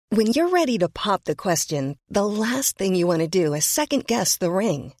When you're ready to pop the question, the last thing you want to do is second-guess the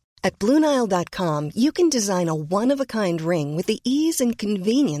ring. At BlueNile.com, you can design a one-of-a-kind ring with the ease and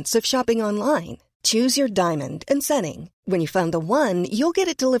convenience of shopping online. Choose your diamond and setting. When you find the one, you'll get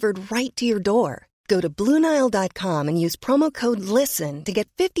it delivered right to your door. Go to BlueNile.com and use promo code LISTEN to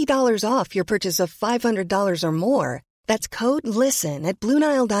get $50 off your purchase of $500 or more. That's code LISTEN at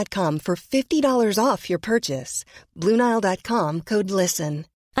BlueNile.com for $50 off your purchase. BlueNile.com, code LISTEN.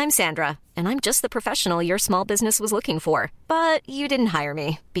 I'm Sandra, and I'm just the professional your small business was looking for. But you didn't hire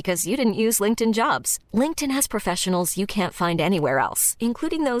me because you didn't use LinkedIn Jobs. LinkedIn has professionals you can't find anywhere else,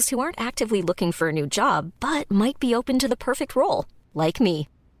 including those who aren't actively looking for a new job, but might be open to the perfect role, like me.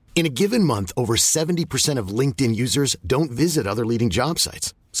 In a given month, over 70% of LinkedIn users don't visit other leading job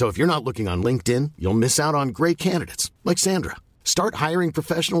sites. So if you're not looking on LinkedIn, you'll miss out on great candidates like Sandra. Start hiring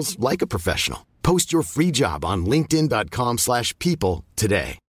professionals like a professional. Post your free job on linkedin.com/people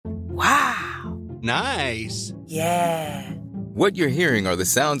today. Wow. Nice. Yeah. What you're hearing are the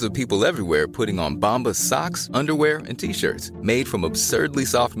sounds of people everywhere putting on Bombas socks, underwear, and T-shirts made from absurdly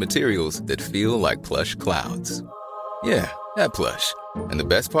soft materials that feel like plush clouds. Yeah, that plush. And the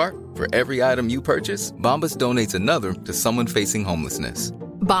best part? For every item you purchase, Bombas donates another to someone facing homelessness.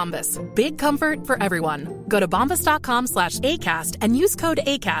 Bombas. Big comfort for everyone. Go to bombas.com/ACAST and use code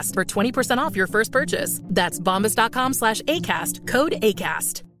ACAST for 20% off your first purchase. That's bombas.com/ACAST. Code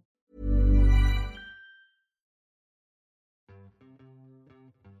ACAST.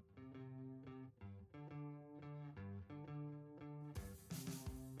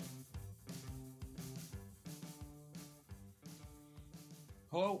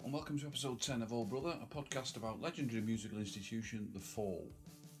 Hello and welcome to episode 10 of Oh Brother, a podcast about legendary musical institution The Fall.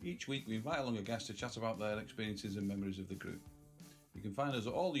 Each week we invite along a guest to chat about their experiences and memories of the group. You can find us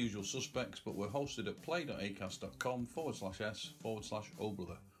at all the usual suspects, but we're hosted at play.acast.com/s/Oh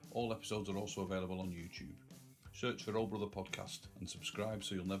Brother. All episodes are also available on YouTube. Search for Oh Brother Podcast and subscribe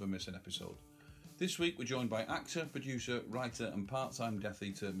so you'll never miss an episode. This week we're joined by actor, producer, writer and part-time Death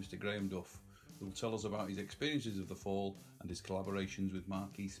Eater Mr. Graham Duff, who will tell us about his experiences of The Fall and his collaborations with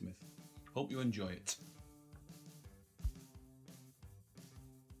Mark E. Smith. Hope you enjoy it.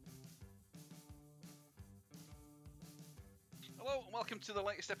 Hello and welcome to the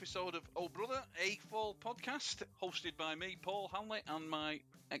latest episode of Oh Brother, a Fall podcast, hosted by me, Paul Hanley, and my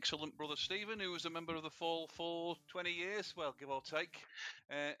excellent brother Stephen, who was a member of The Fall for 20 years, well, give or take.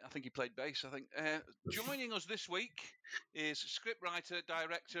 I think he played bass, Joining us this week is scriptwriter,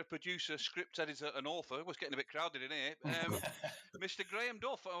 director, producer, script editor and author. It was getting a bit crowded in here. Mr. Graham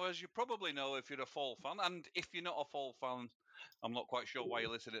Duff, who, as you probably know if you're a Fall fan, and if you're not a Fall fan, I'm not quite sure why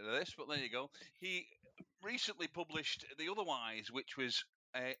you're listening to this, but there you go. He recently published The Otherwise, which was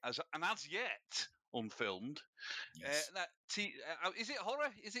as yet unfilmed. Yes. Is it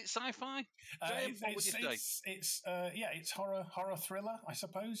horror? Is it sci-fi? Graham, what would you say? It's horror thriller, I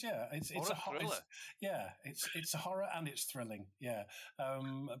suppose. Yeah, it's a thriller. It's a horror and it's thrilling. Yeah,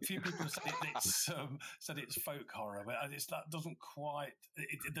 a few people have said it's folk horror, but that doesn't quite.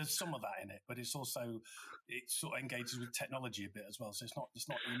 There's some of that in it, but it sort of engages with technology a bit as well. So it's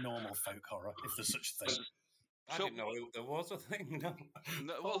not your normal folk horror, if there's such a thing. I didn't know there was a thing. No.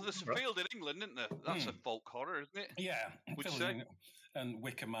 Well, there's a field in England, isn't there? That's a folk horror, isn't it? Yeah, and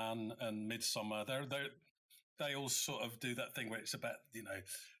Wicker Man and Midsummer. They all sort of do that thing where it's about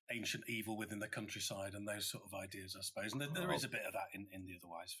ancient evil within the countryside and those sort of ideas, I suppose. And there is a bit of that in The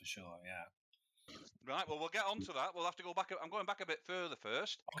Otherwise for sure. Yeah. Right. Well, we'll get on to that. We'll have to go back. I'm going back a bit further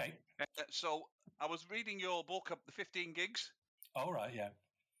first. Okay. So I was reading your book, The 15 Gigs. Oh right. Yeah.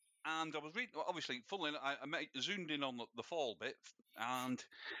 And I was reading, obviously, funnily, I zoomed in on the Fall bit, and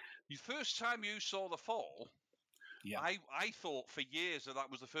the first time you saw The Fall, yeah. I thought for years that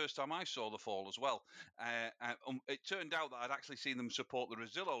was the first time I saw The Fall as well. It turned out that I'd actually seen them support the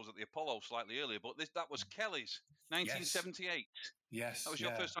Rezillos at the Apollo slightly earlier, but that was Kelly's, 1978. Yes. That was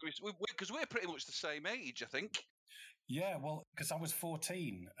your first time, because we're pretty much the same age, I think. Yeah, well, because I was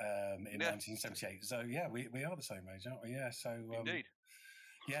 14 in 1978, so yeah, we are the same age, aren't we? Yeah, so indeed.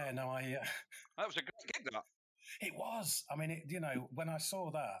 Yeah, no, that was a great gig, that. It was. I mean, when I saw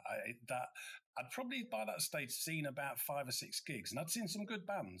that, I'd probably by that stage seen about 5 or 6 gigs, and I'd seen some good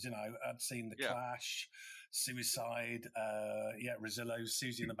bands. I'd seen The Clash, Suicide, Rezillo,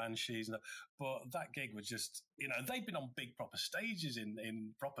 Susie and the Banshees, but that gig was just, they'd been on big proper stages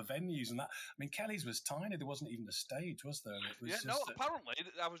in proper venues, and that. I mean, Kelly's was tiny. There wasn't even a stage, was there? It was apparently,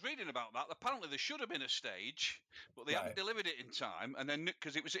 I was reading about that. Apparently, there should have been a stage, but they haven't delivered it in time, and then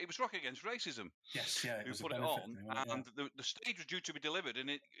because it was Rock Against Racism. Yes, yeah, who put it on, and the stage was due to be delivered, and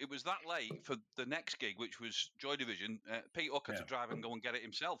it was that late for the next gig, which was Joy Division, Pete Hook had to drive and go and get it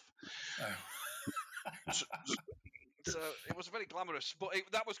himself. So it was very glamorous, but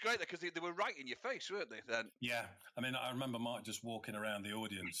that was great because they were right in your face, weren't they? Then yeah, I mean, I remember Mark just walking around the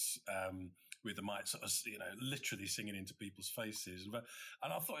audience with the mic, sort of, literally singing into people's faces,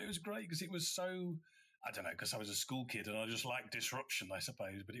 and I thought it was great because it was so. I don't know, because I was a school kid and I just liked disruption, I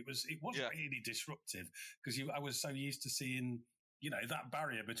suppose. But it was really disruptive because I was so used to seeing, that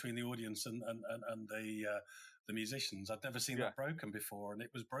barrier between the audience and the musicians. I'd never seen that broken before, and it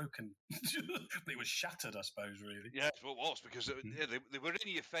was broken. It was shattered, I suppose, really. Yeah, it was, because they were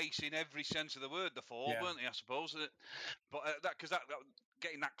in your face in every sense of the word, the Fall, weren't they, I suppose? But that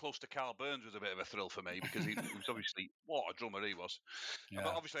getting that close to Carl Burns was a bit of a thrill for me, because he was obviously, what a drummer he was. Yeah.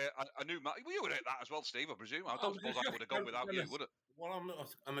 But obviously, I knew Matt. You were at that as well, Steve, I presume. I don't suppose I would have gone without you, would it? Well,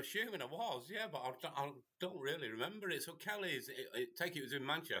 I'm assuming I was, yeah, but I don't really remember it. So Kelly's, take it was in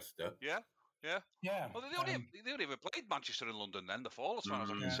Manchester. Yeah. Well, they only ever played Manchester and London then, the Fall, as far as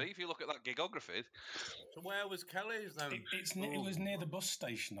I can see, if you look at that gigography. So where was Kelly's then? It was near the bus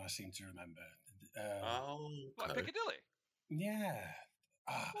station, I seem to remember. Like Piccadilly? Yeah.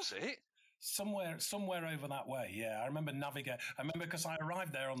 Was it? Somewhere over that way, yeah. I remember because I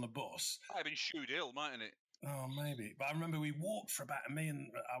arrived there on the bus. Might have been Shude Hill, mightn't it? Oh, maybe. But I remember we walked for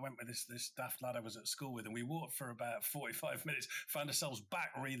I went with this daft lad I was at school with, and we walked for about 45 minutes, found ourselves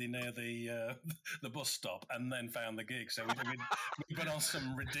back really near the bus stop, and then found the gig. So we'd been on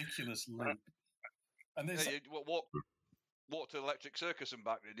some ridiculous loop. And this... Walked to Electric Circus and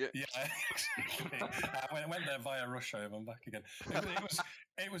back, did you? Yeah, exactly. I went there via Rushover and back again.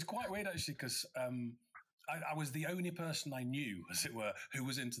 It was quite weird, actually, because I was the only person I knew, as it were, who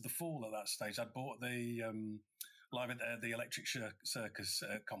was into the Fall at that stage. I'd bought the live at the Electric Circus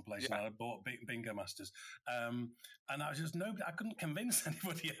compilation. I bought Bingo Masters, and I was just nobody. I couldn't convince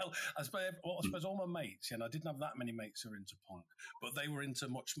anybody else. I suppose all my mates, and I didn't have that many mates who were into punk, but they were into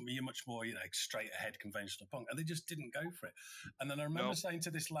much more, straight ahead conventional punk, and they just didn't go for it. And then I remember saying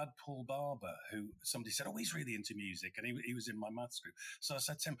to this lad Paul Barber, who somebody said, "Oh, he's really into music," and he was in my maths group. So I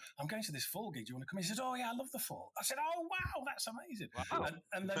said to him, "I'm going to this Fall gig. Do you want to come?" He said, "Oh yeah, I love the Fall." I said, "Oh wow, that's amazing." Wow.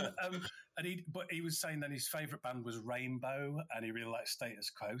 And then but he was saying that his favourite band was Rainbow, and he really liked Status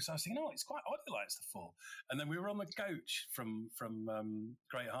Quo. So I was thinking, it's quite odd he likes the Fall. And then we were on the coach from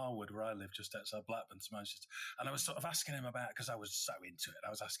Great Harwood, where I live, just outside Blackburn, to Manchester. And I was sort of asking him about, because I was so into it, I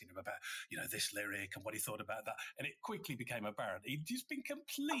was asking him about, this lyric and what he thought about that. And it quickly became apparent he'd just been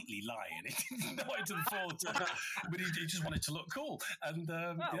completely lying. He didn't know it to the Fall, but he just wanted to look cool. And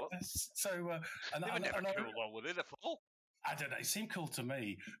cool one within a Fall. I don't know. It seemed cool to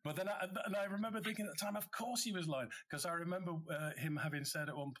me. But then I remember thinking at the time, of course he was lying, because I remember him having said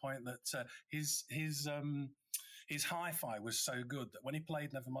at one point that his hi-fi was so good that when he played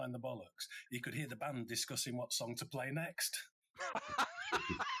Nevermind the Bollocks, he could hear the band discussing what song to play next.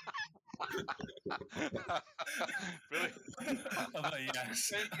 Really? Although,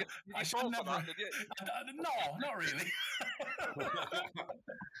 yes. I should never. No, not really.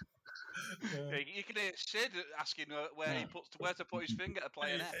 You can hear Sid asking where to put his finger to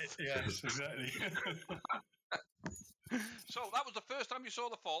play an F. Yes, exactly. So that was the first time you saw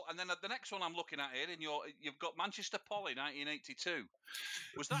the Fall, and then the next one I'm looking at here, you've got Manchester Poly 1982.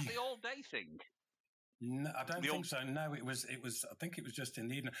 Was that the all-day thing? No, I don't think so. No, it was. I think it was just in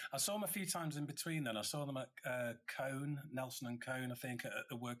the evening. I saw them a few times in between. Then I saw them at Cone, Nelson and Cone. I think at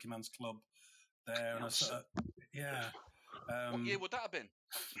the Working Man's Club there, and I saw. What year would that have been?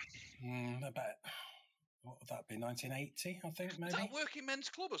 What would that be? 1980, I think, maybe. Is that Working Men's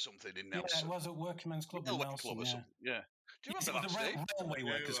Club or something in Nelson? Yeah, it was at Working Men's Club in Nelson. Club or something. Yeah. Do you remember that, Steve? The Railway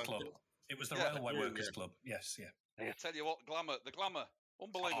Workers Club. It was the Railway Workers Club. Yes, yeah. I tell you what, the glamour.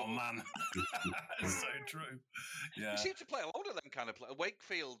 Unbelievable. Oh, man. That's so true. Yeah. We seem to play a lot of them kind of play.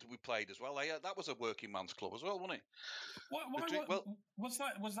 Wakefield we played as well. That was a Working Man's Club as well, wasn't it? Was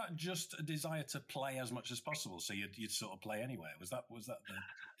that just a desire to play as much as possible, so you'd sort of play anywhere? Was that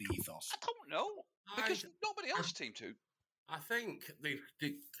the ethos? I don't know, because nobody else seemed to. I think they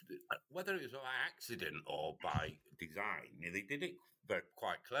whether it was by accident or by design, they did it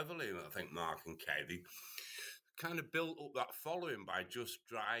quite cleverly. I think Mark and Kay, they kind of built up that following by just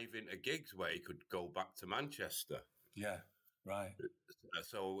driving to gigs where he could go back to Manchester. Yeah, right.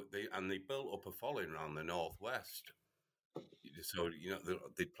 So they built up a following around the northwest. So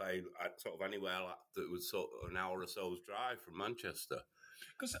they played at sort of anywhere that was sort of an hour or so's drive from Manchester.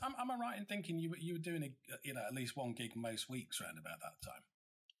 Because am I right in thinking you were doing at least one gig most weeks around about that time?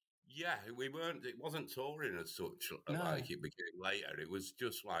 Yeah, we weren't. It wasn't touring as such. No. Like it became later. It was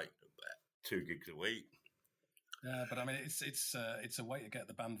just like 2 gigs a week. Yeah, but I mean, it's a way to get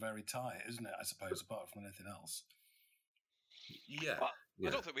the band very tight, isn't it? I suppose, apart from anything else. Yeah. Well, I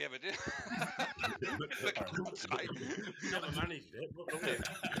don't think we ever did. Never managed it.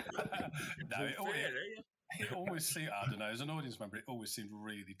 No, it always seemed, I don't know, as an audience member, it always seemed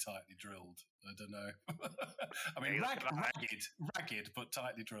really tightly drilled. I don't know. I mean, ragged, but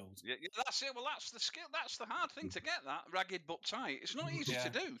tightly drilled. Yeah, that's it. Well, that's the skill. That's the hard thing to get, that ragged but tight. It's not easy to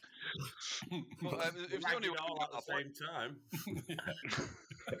do. But, if ragged all at the same time.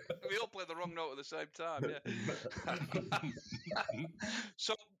 We all play the wrong note at the same time, yeah.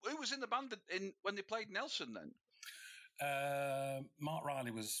 So, who was in the band when they played Nelson then? Mark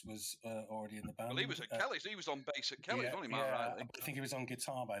Riley was already in the band. Well, he was at Kelly's. He was on bass at Kelly's, wasn't he, Mark Riley? I think he was on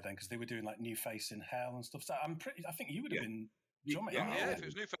guitar by then because they were doing like New Face in Hell and stuff. So I think you would have been drumming. Yeah, if it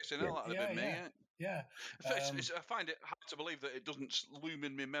was New Face in Hell, that would have been me. Yeah. I find it hard to believe that it doesn't loom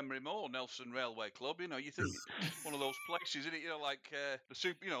in my memory more. Nelson Railway Club, you think one of those places, isn't it? Like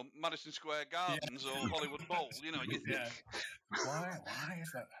the Madison Square Gardens or Hollywood Bowl. You think. Yeah. Why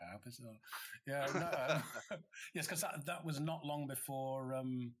is that how bizarre? Yeah. No, yes, because that was not long before.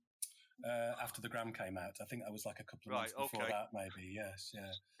 After the Gram came out, I think that was like a couple of months before that, maybe. Yes,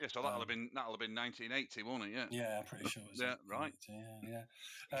 yeah. Yeah, so that'll have been 1980, won't it? Yeah. Yeah, I'm pretty sure it was. Yeah, right.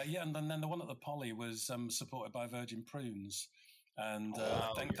 Yeah, and then the one at the Poly was supported by Virgin Prunes, and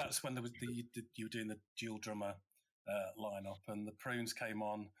I think that's when there was you were doing the dual drummer lineup, and the Prunes came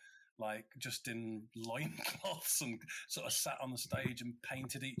on like just in loincloths and sort of sat on the stage and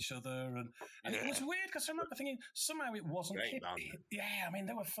painted each other. And it was weird because I remember thinking somehow it wasn't hippie. Yeah, I mean,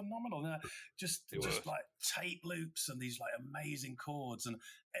 they were phenomenal. Just like tape loops and these like amazing chords. And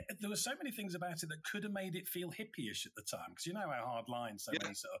there were so many things about it that could have made it feel hippie-ish at the time. Because you know how hard lines so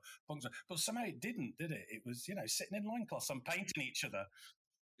many sort of punks are. But somehow it didn't, did it? It was, sitting in loincloths and painting each other.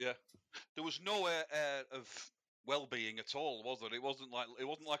 Yeah. There was no air of well-being at all, was there? It wasn't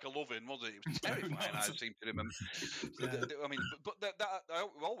like a loving, was it? It was terrifying. I seem to remember. I mean, but that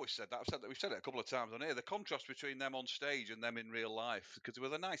I've always said that. We've said it a couple of times on here. The contrast between them on stage and them in real life, because they were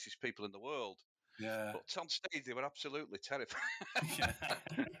the nicest people in the world. Yeah. But on stage, they were absolutely terrifying.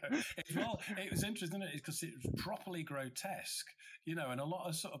 Well, it was interesting, isn't it? Because it was properly grotesque, and a lot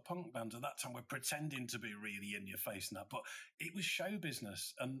of sort of punk bands at that time were pretending to be really in your face and that, but it was show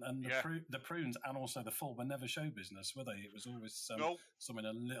business. And the Prunes and also the Full were never show business, were they? It was always something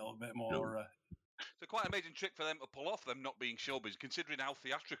a little bit more... It's quite an amazing trick for them to pull off, them not being showbiz, considering how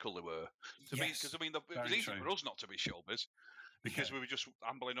theatrical they were. To me, because it was easy for us not to be showbiz. Because we were just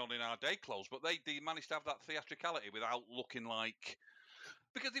ambling on in our day clothes, but they managed to have that theatricality without looking like,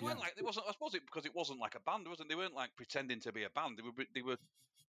 because they weren't like, they wasn't. I suppose because it wasn't like a band, wasn't? They weren't like pretending to be a band. They were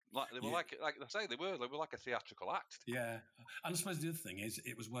like I say, they were like a theatrical act. Yeah, and I suppose the other thing is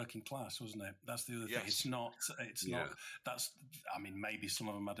it was working class, wasn't it? That's the other thing. It's not. That's. I mean, maybe some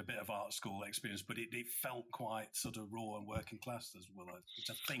of them had a bit of art school experience, but it felt quite sort of raw and working class as well,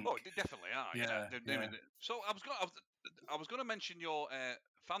 which I think. Oh, they definitely are. Yeah. So I was going to mention your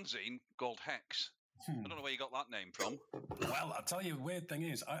fanzine called Hex. I don't know where you got that name from. Well, I'll tell you, the weird thing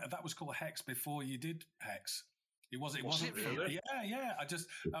is, that was called Hex before you did Hex. It wasn't really? Yeah.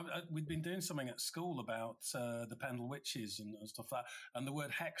 We'd been doing something at school about the Pendle Witches and stuff like that, and the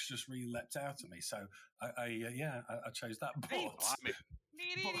word Hex just really leapt out at me. So I chose that.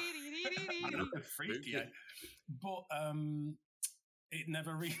 Freaky. But it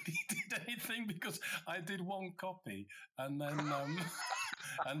never really did anything because I did one copy and then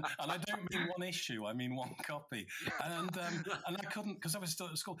and I don't mean one issue, I mean one copy, and I couldn't, because I was still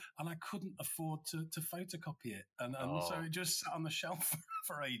at school, and I couldn't afford to photocopy it, and so it just sat on the shelf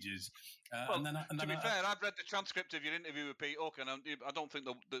for ages. To be fair, I've read the transcript of your interview with Pete Hook, and I don't think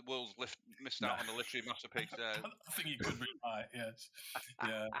the world's missed out on the literary masterpiece there. I think you could be right. Yes,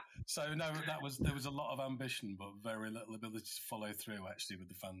 yeah. So no, there was a lot of ambition, but very little ability to follow through actually with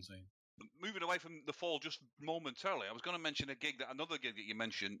the fanzine. Moving away from the Fall just momentarily, I was going to mention another gig that you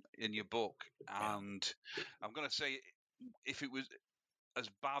mentioned in your book, and I'm going to say if it was as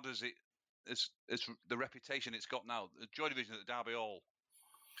bad as the reputation it's got now, the Joy Division at the Derby Hall.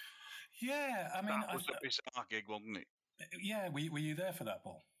 Yeah, I mean, that was a bizarre gig, wasn't it? Yeah, were you there for that,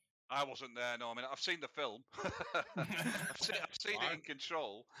 Paul? I wasn't there. No, I mean, I've seen the film. I've seen it in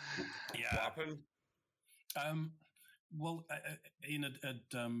Control. Yeah. What happened? Well, Ian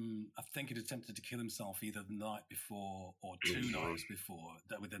I think he'd attempted to kill himself either the night before or 2 nights before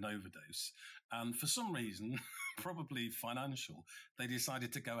with an overdose. And for some reason, probably financial, they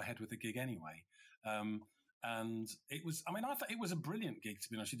decided to go ahead with the gig anyway. And it was, I thought it was a brilliant gig, to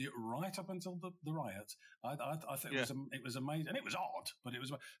be honest with you, right up until the riot. I thought it was amazing. And it was odd, but it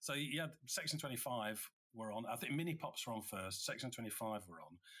was, so you had Section 25 were on. I think Mini Pops were on first. Section 25 were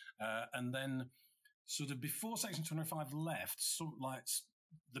on, and then sort of before Section 25 left,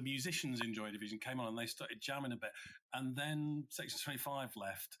 the musicians in Joy Division came on and they started jamming a bit, and then Section 25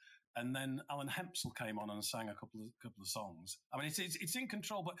 left. And then Alan Hempsel came on and sang a couple of songs. I mean, it's in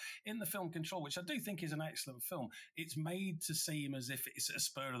Control, but in the film Control, which I do think is an excellent film, it's made to seem as if it's a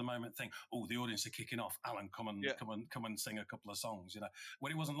spur of the moment thing. Oh, the audience are kicking off. Alan, come and sing a couple of songs.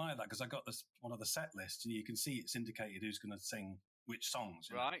 When it wasn't like that, because I got one of the set lists, and you can see it's indicated who's going to sing which songs.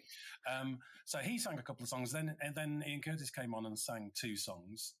 Right. So he sang a couple of songs. Then Ian Curtis came on and sang 2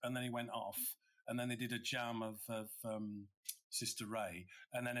 songs, and then he went off, and then they did a jam of Sister Ray,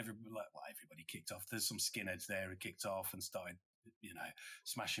 and then everybody kicked off. There's some skinheads there who kicked off and started,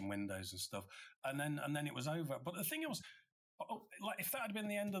 smashing windows and stuff, and then it was over. But the thing was, if that had been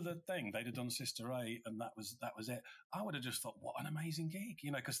the end of the thing, they'd have done Sister Ray, and that was it. I would have just thought, what an amazing gig,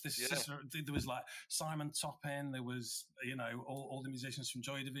 because there was like Simon Toppin, there was all the musicians from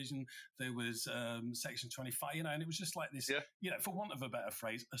Joy Division, there was Section 25, and it was just like this, for want of a better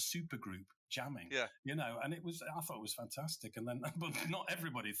phrase, a super group jamming, and I thought it was fantastic, and then but not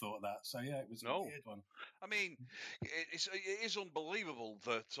everybody thought that, so it was a weird one. I mean, it is unbelievable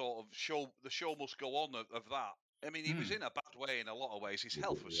that sort of the show must go on of that. I mean, he was in a bad way in a lot of ways. His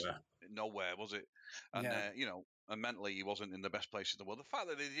health was nowhere, was it? And, and mentally he wasn't in the best place in the world. The fact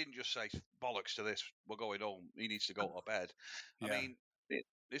that they didn't just say, bollocks to this, we're going home, he needs to go to bed. I mean,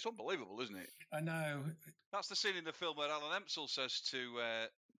 it's unbelievable, isn't it? I know. That's the scene in the film where Alan Hempsel says to...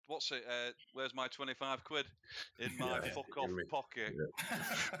 where's my 25 quid? In my fuck off pocket.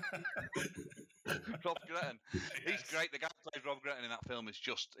 Rob Gretton. He's great. The guy who plays Rob Gretton in that film is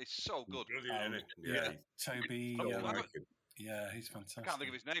it's so good. Toby. He's fantastic. I can't think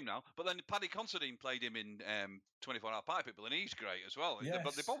of his name now. But then Paddy Considine played him in 24 Hour Pie People, and he's great as well. Yes.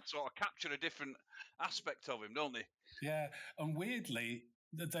 But they both sort of capture a different aspect of him, don't they? Yeah, and weirdly...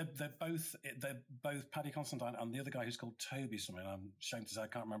 They're both Paddy Considine and the other guy who's called Toby something. I'm ashamed to say I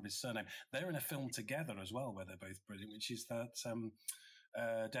can't remember his surname. They're in a film together as well where they're both brilliant, which is that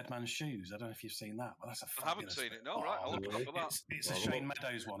Dead Man's Shoes. I don't know if you've seen that, but that's a fabulous I haven't seen it. No, right. I'll look up for that. It's a Shane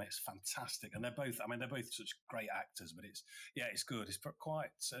Meadows one. It's fantastic, and they're both such great actors. But it's good. It's quite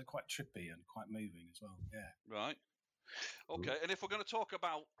trippy and quite moving as well. Yeah. Right. Okay, and if we're going to talk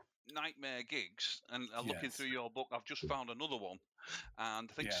about nightmare gigs, and looking through your book, I've just found another one, and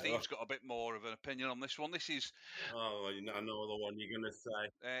I think Steve's got a bit more of an opinion on this one. This is... I know the one you're going to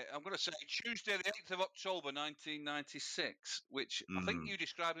say. I'm going to say Tuesday the 8th of October 1996, which I think you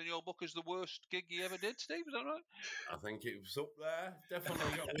described in your book as the worst gig you ever did, Steve, is that right? I think it was up there.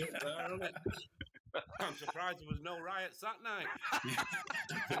 Definitely got up there, hasn't it? I'm surprised there was no riots that night.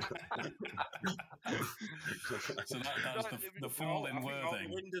 So that was the fall in Worthing. All the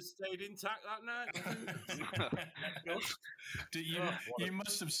windows stayed intact that night. You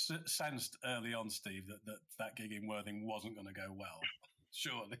must have sensed early on, Steve, that gig in Worthing wasn't going to go well,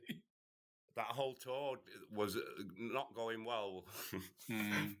 surely. That whole tour was not going well.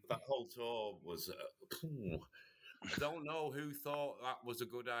 That whole tour was... I don't know who thought that was a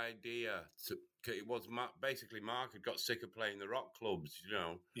good idea. It was basically Mark had got sick of playing the rock clubs,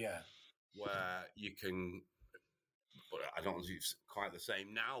 where you can. But I don't know if it's quite the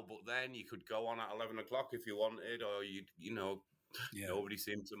same now. But then you could go on at 11 o'clock if you wanted, or nobody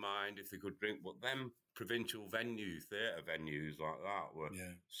seemed to mind if they could drink. But then provincial theatre venues like that were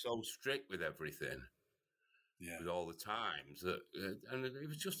so strict with everything. Yeah. With all the times and it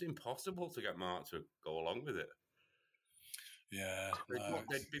was just impossible to get Mark to go along with it. Yeah,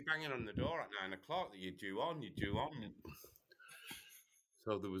 they'd be banging on the door at 9 o'clock that you're due on.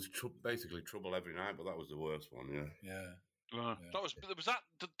 So there was basically trouble every night, but that was the worst one. Yeah. That was that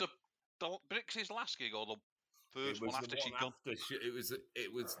the Brix's last gig or the first one after she'd gone? It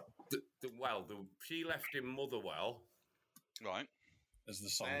was she left in Motherwell, right? As the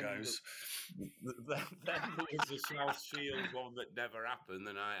song goes. Then there was the South Shields one that never happened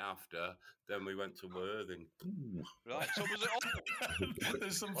the night after. Then we went to Worthing. Right, so was it all...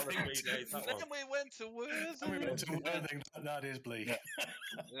 There's something... Then we went to Worthing. That is bleak.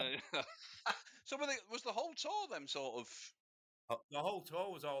 So was the whole tour them sort of... The whole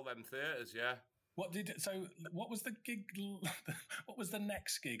tour was all them theatres, yeah. What was the gig... What was the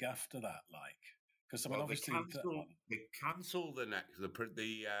next gig after that like? Because obviously they cancelled the next. The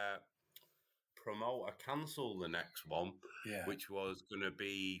promoter cancelled the next one, which was going to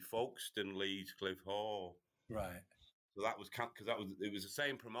be Folkestone, Leeds, Cliff Hall. Right. So that was because it was the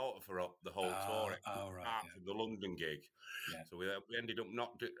same promoter for the whole tour. After the London gig. Yeah. So we ended up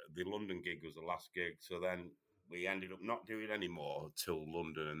the London gig was the last gig. So then we ended up not doing any more till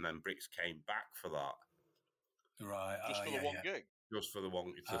London, and then Brix came back for that. Right. Just for the one gig. Just for the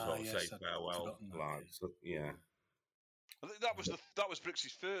one to sort of say farewell. Like, so, yeah. I think that was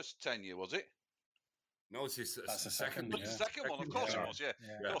Brix's first tenure, was it? No, it's his That's the second. The second one, of course it was. Yeah,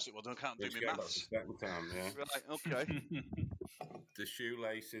 of course it was. I can't do my maths. The second time, yeah. Right. Okay. The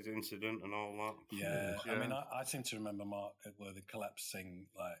shoelaces incident and all that. Yeah. I mean, I seem to remember Mark Worthing collapsing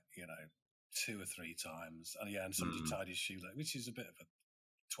 2 or 3 times, and somebody tied his shoelace, which is a bit of a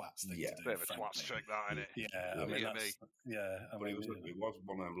twats thing to do. Bit of a twats trick, that, isn't it? Yeah, I mean, it was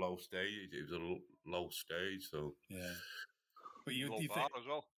one of them low stages. It was a low stage, so yeah. But you think as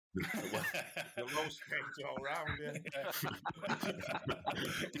well. The low stage all round,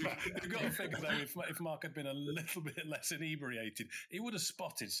 You've got to figure though, if Mark had been a little bit less inebriated, he would have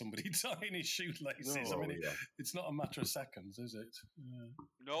spotted somebody tying his shoelaces. It's not a matter of seconds, is it?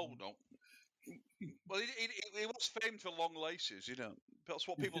 No. Well, he was famed for long laces, That's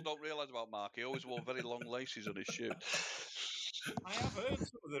what people don't realise about Mark. He always wore very long laces on his shoe. I have heard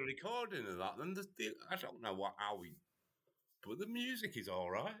some of the recording of that, and I don't know but the music is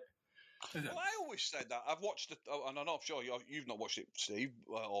all right. Well, I always said that. I've watched it, and I'm not sure you've not watched it, Steve,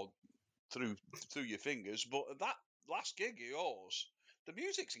 or through your fingers, but that last gig of yours, the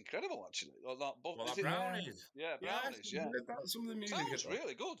music's incredible, actually. Brownies. Yeah, Brownies, yeah. Some of the music sounds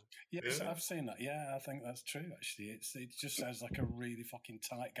really good. Yes, I've seen that. Yeah, I think that's true, actually. It just sounds like a really fucking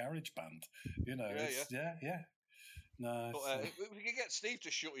tight garage band. Yeah. No, but if we could get Steve to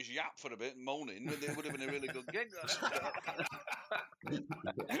shut his yap for a bit and moaning, it would have been a really good gig.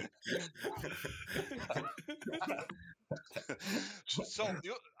 So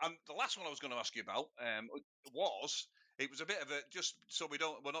the last one I was going to ask you about it was a bit of a, just so we're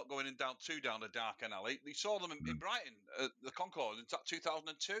not going down a dark alley. We saw them in Brighton, the Concord, in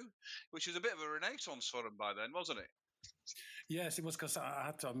 2002, which was a bit of a renaissance for them by then, wasn't it? Yes, it was, because I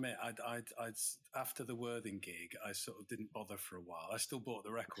had to admit, I'd after the Worthing gig, I sort of didn't bother for a while. I still bought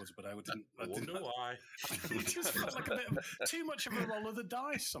the records, but I didn't know why. It just felt like a bit of too much of a roll of the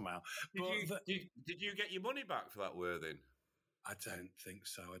dice somehow. Did you get your money back for that Worthing? I don't think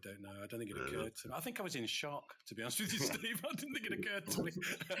so. I don't know. I don't think it occurred to me. I think I was in shock, to be honest with you, Steve. I didn't think it occurred to me.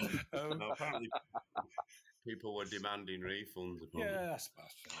 Apparently, people were demanding refunds. Yeah, that's fair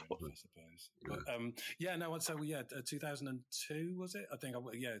enough, I suppose. But 2002 was it? I think. I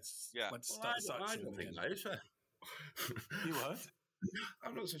don't think that is fair. You what?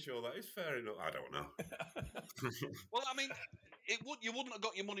 I'm not so sure that is fair enough. I don't know. Well, I mean, you wouldn't have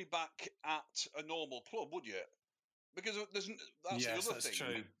got your money back at a normal club, would you? Because that's the other thing.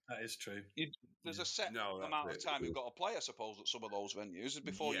 True. That is true. There's a set amount of time you've got to play, I suppose, at some of those venues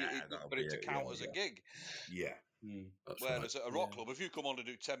before for it to count as a gig. Yeah. Whereas at a rock club, if you come on to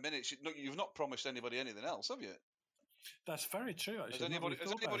do 10 minutes, you've not promised anybody anything else, have you? That's very true. Actually, has anybody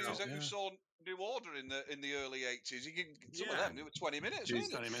who saw New Order in the early 80s? Some of them, they were 20 minutes.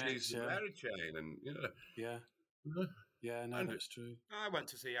 20 minutes. Mary Chain and Yeah, no, that's true. I went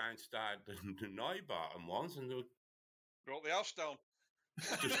to see Einstein and Neubauten once, and they brought the house down.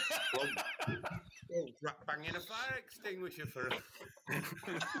 Just banging a fire extinguisher for not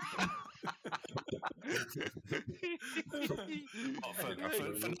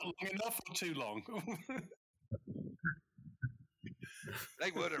long enough or too long.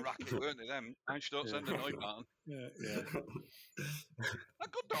 They were a racket, weren't they? Them Einstein and Neubauten. Yeah. A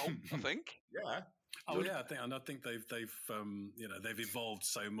good though, I think. Yeah. Oh yeah, I think they've evolved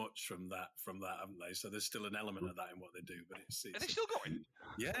so much from that, haven't they? So there's still an element of that in what they do, but it's are they still going?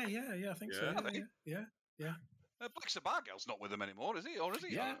 Yeah, I think so. Yeah. Black Sabargel's not with them anymore, is he? Or is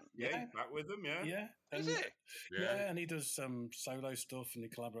he? Yeah, back with them. Yeah. Is he? Yeah, and he does some solo stuff and he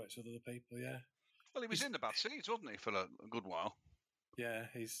collaborates with other people. Yeah. Well, he was in the Bad Seeds, wasn't he, for a good while? Yeah,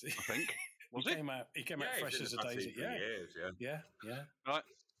 I think. He came out fresh as a daisy. Yeah. Right.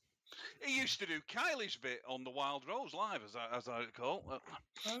 He used to do Kylie's bit on the Wild Rose live, as I recall.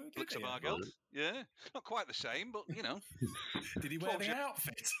 Did he? Yeah, not quite the same, but you know. Did he wear the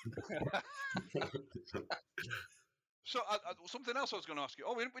outfit? So something else I was going to ask you.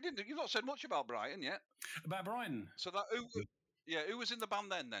 Oh, we didn't. You've not said much about Brighton yet. About Brighton. So who was in the band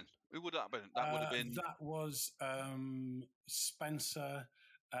then? Who would that have been? That would have been. That was Spencer,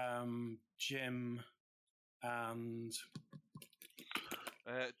 Jim, and.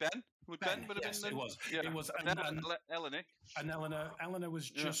 Ben? Ben would have been. It was. Yeah. It was. And Eleanor. And Eleanor was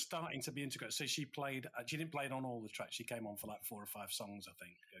just starting to be integrated. So she played. She didn't play it on all the tracks. She came on for like 4 or 5 songs, I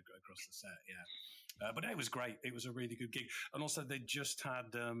think, across the set. Yeah. But it was great. It was a really good gig. And also, they just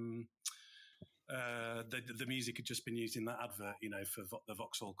had The music had just been used in that advert, for the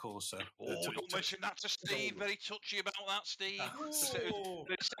Vauxhall Corsa. Don't mention that to Steve. Very touchy about that, Steve. It's a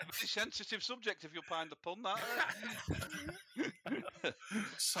very sensitive subject if you'll find the pun, that.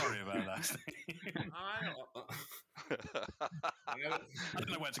 Sorry about that, Steve. I don't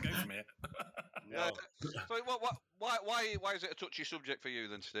know where to go from here. No. So why is it a touchy subject for you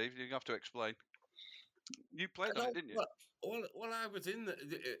then, Steve? You have to explain. You played that, didn't you? Well, I was in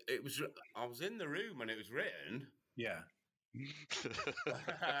I was in the room when it was written. Yeah.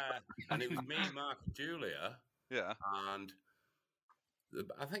 And it was me, Mark, and Julia. Yeah. And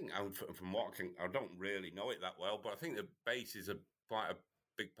I think from what I don't really know it that well, but I think the bass is quite a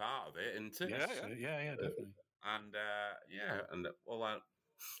big part of it, isn't it? Yeah, definitely. And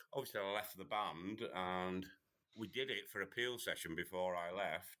obviously I left the band, and we did it for a peel session before I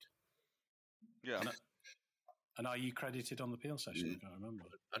left. Yeah. And are you credited on the peel session? I can't remember.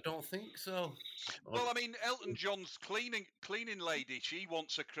 I don't think so. Well, I mean, Elton John's cleaning lady, she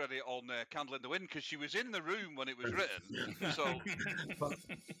wants a credit on Candle in the Wind because she was in the room when it was written. So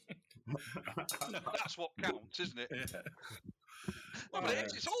that's what counts, isn't it? Yeah. Well,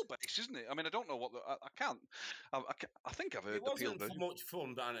 it's all bass, isn't it? I mean, I don't know what I can't. I think I've heard the peel version. It wasn't much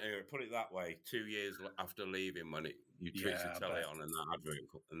fun down here. Put it that way. 2 years after leaving, when you switch the telly on and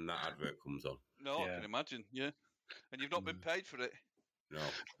that advert comes on. No, I can imagine. Yeah, and you've not been paid for it. No.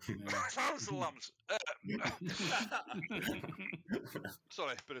 How's the lambs?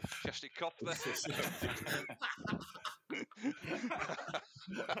 Sorry, bit of chesty cough there.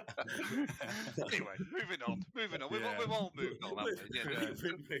 Anyway, moving on. We've all moved on, haven't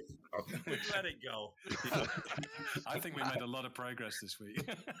we? We've let it go. I think we made a lot of progress this week.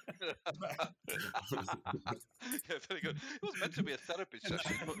 Yeah, very good. It was meant to be a therapy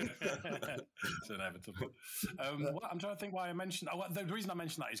session. It's inevitable. I'm trying to think why I mentioned. The reason I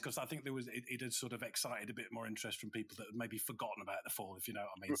mentioned that is because I think it had sort of excited a bit more interest from people that had maybe forgotten about the Fall, if you know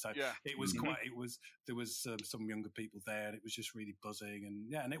what I mean. So it was there was some younger people there, and it was just really buzzing,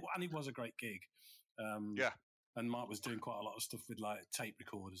 and it was a great gig. And Mark was doing quite a lot of stuff with like tape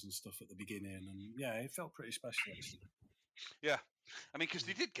recorders and stuff at the beginning, and it felt pretty special actually. Yeah, I mean, because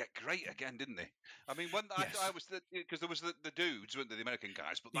they did get great again, didn't they? I mean, when I was because there was the dudes, weren't they, the American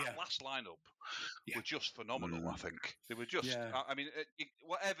guys, but that last lineup were just phenomenal. I think they were just. I mean,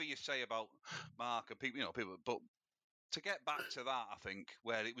 whatever you say about Mark and people, but to get back to that, I think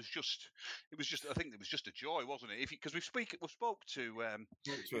where it was just. I think it was just a joy, wasn't it? Because we spoke to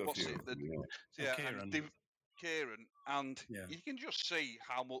Kieran, and you can just see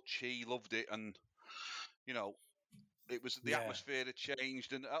how much he loved it, and it was the atmosphere had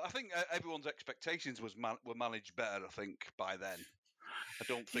changed, and I think everyone's expectations were managed better. I think by then, I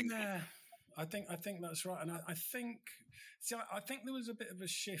don't think. I think that's right, and I think there was a bit of a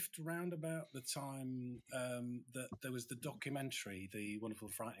shift round about the time that there was the documentary, The Wonderful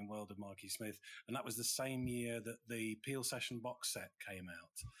Frightening World of Marky Smith, and that was the same year that the Peel Session box set came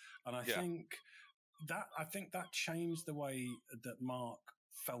out, and I think that changed the way that Mark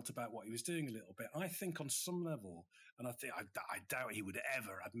felt about what he was doing a little bit. I think on some level, and I doubt he would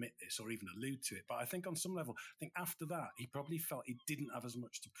ever admit this or even allude to it, but I think on some level, I think after that, he probably felt he didn't have as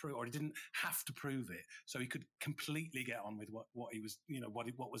much to prove, or he didn't have to prove it, so he could completely get on with what he was,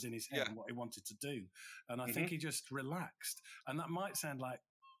 what was in his head and what he wanted to do. And I think he just relaxed. And that might sound like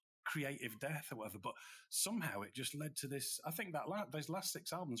creative death or whatever, but somehow it just led to this. I think that those last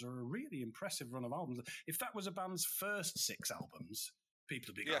 6 albums are a really impressive run of albums. If that was a band's first 6 albums,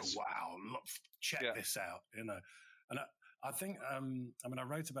 people would be going, wow, look, check this out, And I think, I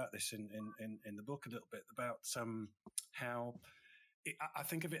wrote about this in the book a little bit about how I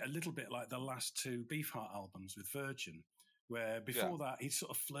think of it a little bit like the last 2 Beefheart albums with Virgin, where before that he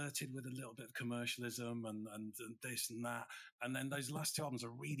sort of flirted with a little bit of commercialism and this and that, and then those last 2 albums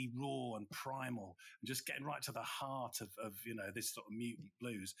are really raw and primal and just getting right to the heart of this sort of mutant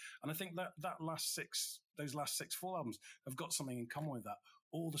blues. And I think that those last 6 full albums have got something in common with that.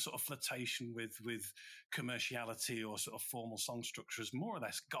 All the sort of flirtation with commerciality or sort of formal song structure is more or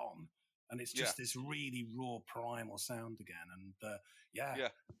less gone, and it's just this really raw primal sound again. And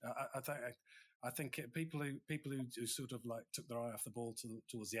I think people who sort of like took their eye off the ball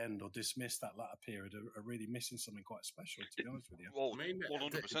towards the end or dismissed that latter period are really missing something quite special, to be honest with you. Well,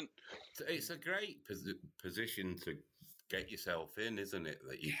 100%. It's a great position to get yourself in, isn't it?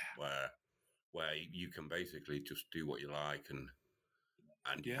 That where you can basically just do what you like and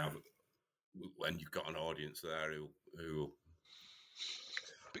you have, when you've got an audience there who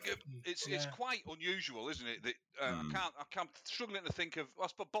it's quite unusual, isn't it? That I'm struggling to think of. I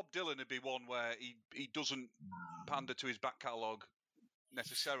suppose Bob Dylan would be one where he doesn't pander to his back catalogue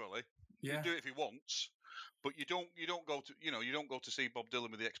necessarily. You do it if he wants, but you don't go to see Bob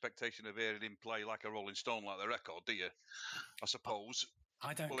Dylan with the expectation of hearing him play like a Rolling Stone, like the record, do you? I suppose.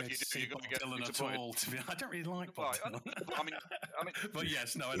 I don't go to see Bob Dylan at all. I don't really like Bob Dylan. I mean, but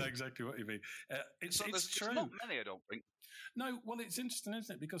yes, no, I know exactly what you mean. It's true. There's not many, I don't think. No, well, it's interesting,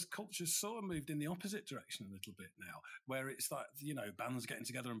 isn't it? Because culture's sort of moved in the opposite direction a little bit now, where it's like, bands getting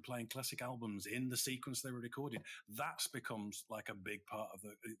together and playing classic albums in the sequence they were recorded. That's becomes like a big part of the,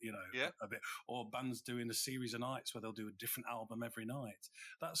 a bit. Or bands doing a series of nights where they'll do a different album every night.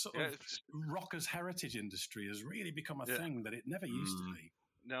 That sort of rockers' heritage industry has really become a thing that it never used to be.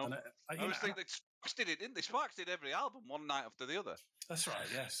 No, I was thinking Sparks did it, didn't they? Sparks did every album one night after the other. That's right.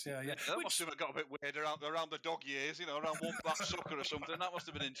 Yes, yeah. That must have got a bit weird around the dog years, around One Black Sucker or something. That must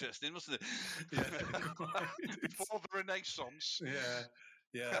have been interesting, mustn't it? Yeah. Before the Renaissance.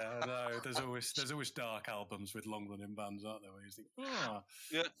 Yeah. No, there's always dark albums with long running bands, aren't there? Where you think,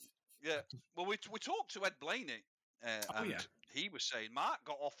 yeah. Well, we talked to Ed Blaney, and he was saying Mark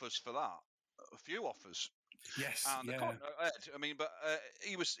got offers for that, a few offers. Yes, but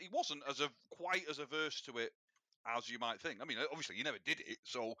he wasn't quite as averse to it as you might think. I mean, obviously he never did it,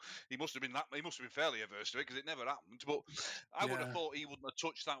 so he must have been fairly averse to it because it never happened. But I would have thought he wouldn't have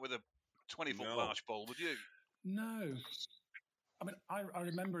touched that with a 20-foot large pole, would you? No. I mean, I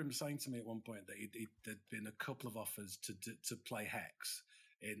remember him saying to me at one point that there'd been a couple of offers to play Hex.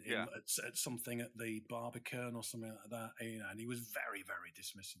 At something at the Barbican or something like that, and he was very, very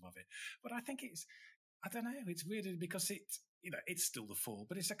dismissive of it. But I think I don't know. It's weird because it's still the Fall,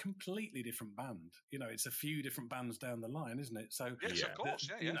 but it's a completely different band. It's a few different bands down the line, isn't it? So yes, of course,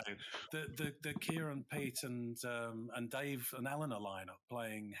 the Kieran, Pete, and Dave and Eleanor lineup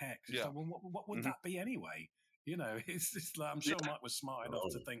playing Hex. Yeah. Like, well, what would that be anyway? It's like, I'm sure Mike was smart enough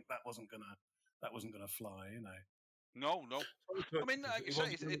to think that wasn't gonna fly. No. I mean, like you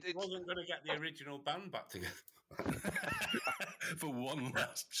say, it wasn't going to get the original band back together. For one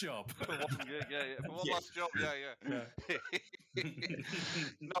last job. For one last job, yeah.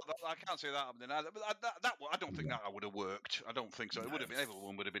 No, I can't say that happening either. But I don't think that would have worked. I don't think so. It would have been,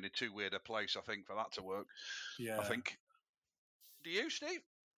 everyone would have been in too weird a place, I think, for that to work. Yeah. I think. Do you, Steve?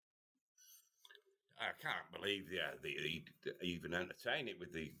 I can't believe, they'd even entertain it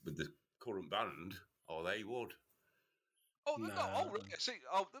with the current band, or they would. Oh no! See,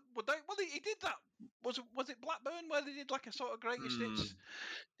 he did that. Was it Blackburn where they did like a sort of greatest hits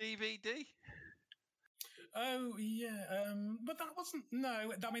DVD? Oh yeah, but that wasn't.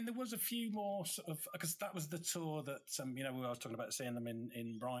 No, I mean there was a few more sort of, because that was the tour that we were talking about seeing them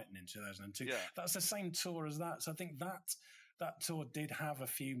in Brighton in 2002. Yeah, that's the same tour as that. So I think that tour did have a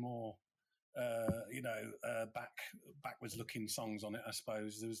few more. Backwards looking songs on it. I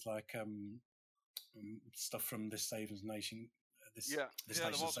suppose there was like stuff from This Savings Nation, This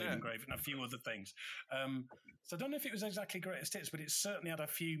Nation Saving Grave, and a few other things. So I don't know if it was exactly greatest hits, but it certainly had a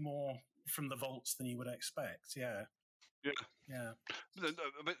few more from the vaults than you would expect. Yeah.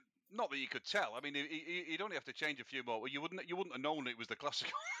 But not that you could tell. I mean, you'd only have to change a few more. You wouldn't have known it was the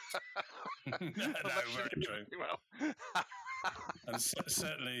classical. No, very true. Well. And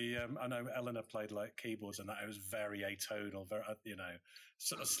certainly, I know Eleanor played like keyboards, and that it was very atonal, very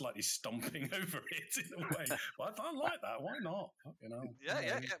sort of slightly stomping over it in a way. Well, I like that. Why not?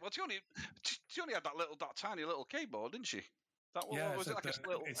 Yeah. Well, she only had that tiny little keyboard, didn't she? That was it like a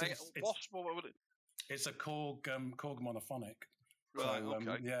little Wasp? What was it? It's a Korg monophonic. Right.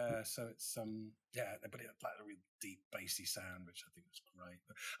 So, okay. So it's but it had like a really deep bassy sound, which I think was great.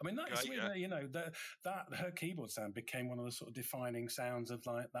 But I mean, that's that her keyboard sound became one of the sort of defining sounds of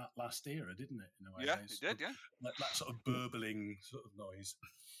like that last era, didn't it? In a way, yeah, it did. Yeah, that sort of burbling sort of noise.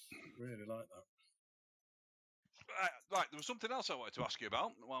 Really like that. Right, there was something else I wanted to ask you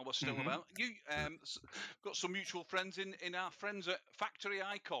about while we're still about. You got some mutual friends in our friends at Factory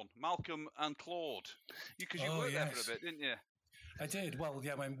Icon, Malcolm and Claude. Because you worked there for a bit, didn't you? I did. Well,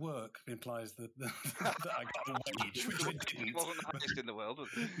 yeah, when work implies that I got a wage, which I didn't. It wasn't the highest in the world, was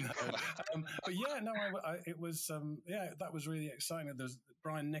it? No. But yeah, no, it was, that was really exciting. There's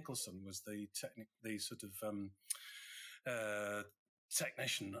Brian Nicholson was the sort of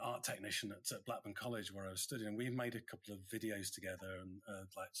art technician at Blackburn College where I was studying. We made a couple of videos together and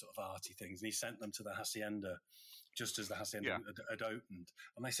like sort of arty things, and he sent them to the Hacienda just as the Hacienda had opened.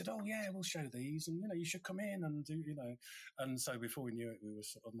 And they said, oh yeah, we'll show these, and you should come in and do, and so before we knew it, we were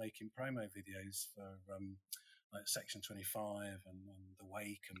sort of making promo videos for like Section 25 and The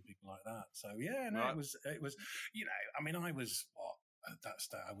Wake and people like that. So yeah, no, right. it was I mean, I was at that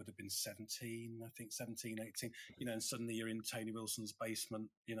stage I would have been 17, I think 17, 18, and suddenly you're in Tony Wilson's basement,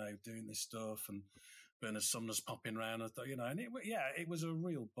 doing this stuff, and Bernard Sumner's popping around, and it was a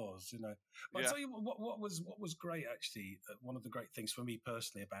real buzz, you know. But I'll tell you what was great actually. One of the great things for me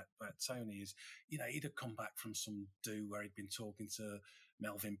personally about Tony is, you know, he'd have come back from some do where he'd been talking to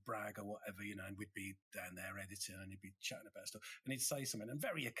Melvin Bragg or whatever, you know, and we'd be down there editing, and he'd be chatting about stuff, and he'd say something, and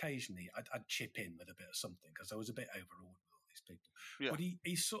very occasionally I'd chip in with a bit of something because I was a bit overawed with all these people. Yeah. But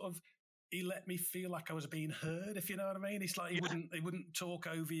he let me feel like I was being heard, if you know what I mean. It's like he wouldn't talk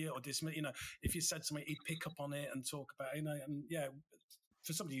over you or dismiss. You know, if you said something, he'd pick up on it and talk about it. You know, and yeah,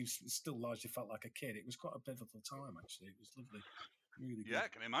 for somebody who still largely felt like a kid, it was quite a pivotal time. Actually, it was lovely, really good. Yeah, I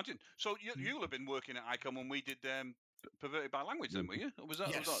can imagine. So you'll have been working at ICOM when we did Perverted by Language, then, were you? Or was that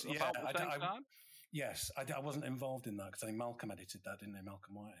about the same time? Yes, I wasn't involved in that because I think Malcolm edited that, didn't he?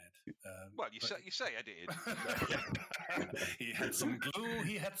 Malcolm Whitehead. Well, you say edited. He had some glue.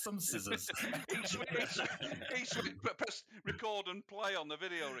 He had some scissors. he pressed record and play on the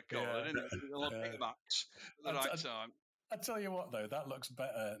video recorder, didn't it? Max at the right time. I tell you what, though, that looks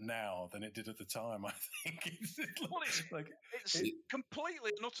better now than it did at the time. I think it's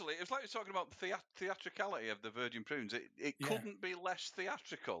completely and utterly. It's like you're talking about the theatricality of the Virgin Prunes. It couldn't be less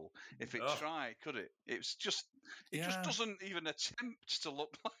theatrical if it tried, could it? It's just just doesn't even attempt to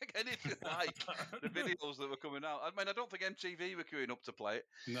look like anything like the videos that were coming out. I mean, I don't think MTV were queuing up to play it.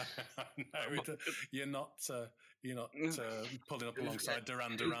 No, you're not pulling up alongside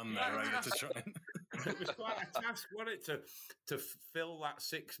Duran Duran there, are you? To try. It was quite a task, wasn't it, to fill that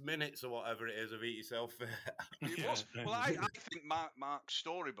 6 minutes or whatever it is of Eat Yourself Fair. It was. Well, I think Mark's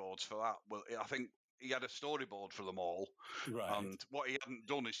storyboards for that. Well, I think he had a storyboard for them all, right? And what he hadn't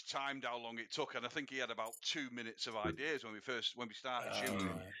done is timed how long it took, and I think he had about 2 minutes of ideas when we started shooting.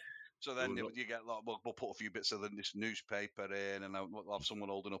 Right. So then you get like, we'll put a few bits of this newspaper in, and we'll have someone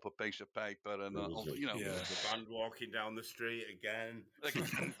holding up a piece of paper, and the band walking down the street again.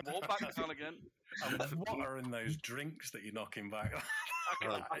 Walk back down again. And what are in those drinks that you're knocking back?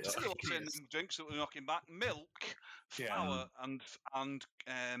 I tell you what's in them drinks that we're knocking back: milk, flour, and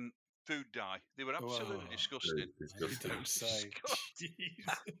food dye. They were absolutely disgusting. You don't say.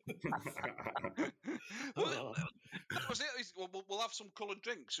 That was it. We'll have some coloured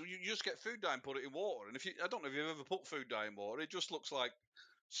drinks. So you just get food dye and put it in water. And I don't know if you've ever put food dye in water. It just looks like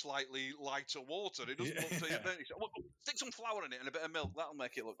slightly lighter water. It doesn't look so you stick some flour in it and a bit of milk. That'll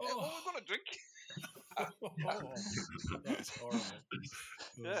make it look. We've got a drink. That's horrible.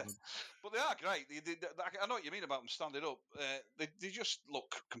 Yeah, but they are great. I know what you mean about them standing up. They just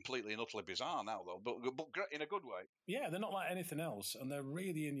look completely and utterly bizarre now, though, but in a good way. Yeah, they're not like anything else, and they're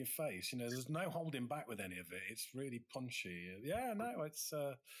really in your face. You know, there's no holding back with any of it. It's really punchy. Yeah, no, it's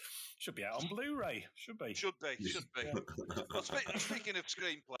should be out on Blu-ray. Should be. Yeah. Well, speaking of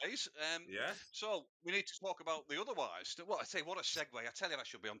screenplays, so we need to talk about The Otherwise. Well, I say, what a segue. I tell you, I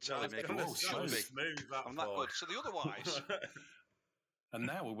should be on telemaking. I'm that good. So The Otherwise. And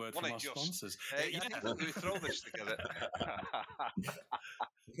now we'll work from our sponsors. We throw this together.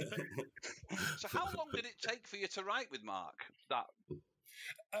 So how long did it take for you to write with Mark?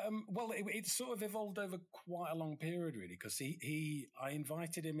 Well, it sort of evolved over quite a long period, really, because I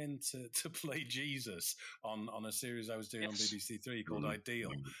invited him in to play Jesus on a series I was doing on BBC Three called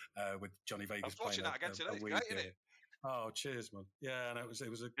Ideal, with Johnny Vegas playing that again today. It's great, isn't it? Oh, cheers, man! Yeah, and it was a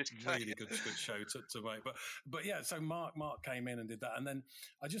really good show to make. But yeah, so Mark came in and did that, and then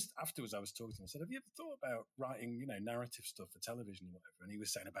afterwards I was talking to him. I said, "Have you ever thought about writing, narrative stuff for television or whatever?" And he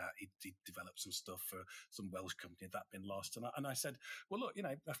was saying about he developed some stuff for some Welsh company that been lost, and I said, "Well, look,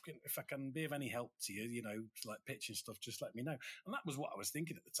 if I can be of any help to you, like pitching stuff, just let me know." And that was what I was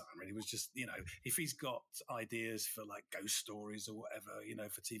thinking at the time. Really, was just if he's got ideas for like ghost stories or whatever,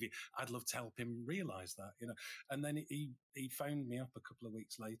 for TV, I'd love to help him realize that, And then he phoned me up a couple of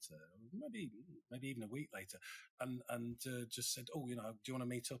weeks later, maybe even a week later, and just said, "Oh, do you want to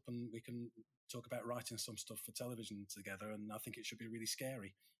meet up and we can talk about writing some stuff for television together? And I think it should be really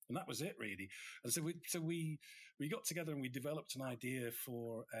scary." And that was it, really. And so we got together and we developed an idea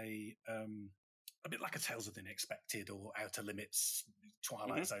for a bit like a Tales of the Unexpected or Outer Limits,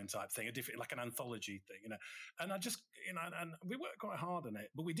 Twilight Zone type thing, like an anthology thing, And I just, and we worked quite hard on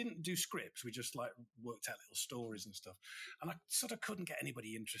it, but we didn't do scripts. We just like worked out little stories and stuff. And I sort of couldn't get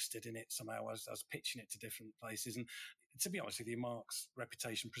anybody interested in it somehow. I was pitching it to different places. And to be honest with you, Mark's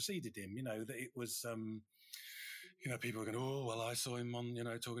reputation preceded him, that it was, people were going, "Oh, well, I saw him on,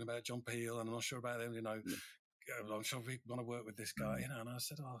 talking about John Peel and I'm not sure about him, I'm sure we want to work with this guy, And I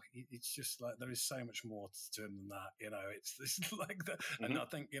said, it's just like, there is so much more to him than that, it's like that. And I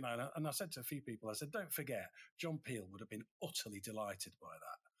think, and I said to a few people, I said, don't forget, John Peel would have been utterly delighted by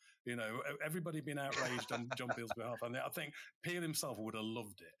that. You know, everybody been outraged on John Peel's behalf, and I think Peel himself would have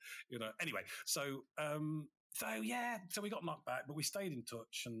loved it. You know, anyway, so we got knocked back, but we stayed in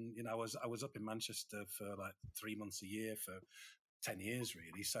touch, and you know, I was up in Manchester for like 3 months a year for 10 years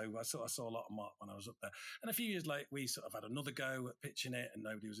really. So I saw a lot of Mark when I was up there, and a few years later we sort of had another go at pitching it, and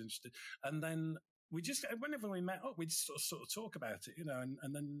nobody was interested, and then. We just, whenever we met up, we'd sort of talk about it, you know,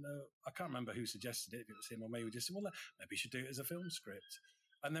 and then I can't remember who suggested it, if it was him or me. We just said, well, maybe we should do it as a film script.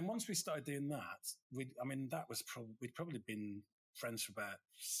 And then once we started doing that, we'd probably been friends for about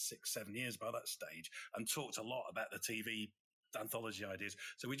 6-7 years by that stage, and talked a lot about the TV anthology ideas.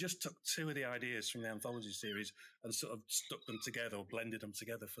 So we just took 2 of the ideas from the anthology series and sort of stuck them together, or blended them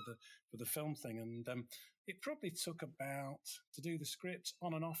together for the film thing. And it probably took about, to do the script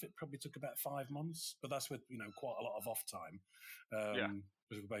on and off, it probably took about 5 months, but that's with, you know, quite a lot of off time.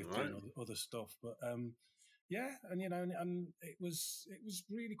 Because we're both doing other stuff. But yeah, and you know, and it was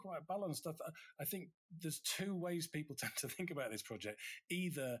really quite balanced. I think there's 2 ways people tend to think about this project.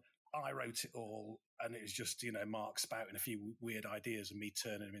 Either I wrote it all and it was just, you know, Mark spouting a few weird ideas and me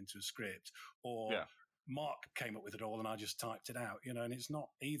turning them into a script, or Mark came up with it all and I just typed it out, you know, and it's not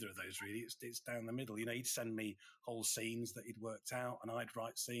either of those really. It's down the middle. You know, he'd send me whole scenes that he'd worked out, and I'd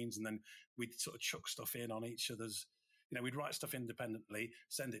write scenes, and then we'd sort of chuck stuff in on each other's, you know, we'd write stuff independently,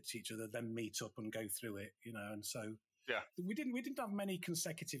 send it to each other, then meet up and go through it, you know, and so we didn't have many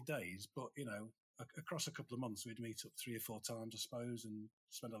consecutive days, but, you know, across a couple of months, we'd meet up 3 or 4 times, I suppose, and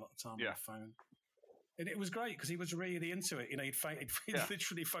spend a lot of time on the phone. And it was great because he was really into it. You know, he'd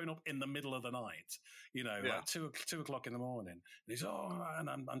literally phone up in the middle of the night, you know, like 2 o'clock in the morning. And he's, and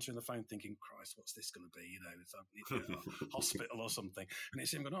I'm answering the phone thinking, Christ, what's this going to be? You know, it's a hospital or something. And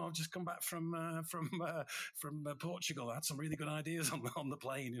it's him going, I've just come back from Portugal. I had some really good ideas on the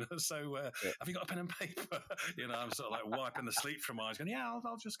plane, you know. So have you got a pen and paper? You know, I'm sort of like wiping the sleep from my eyes, going,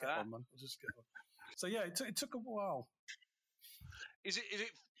 I'll just get one, man. I'll just get one. So yeah, it took a while. Is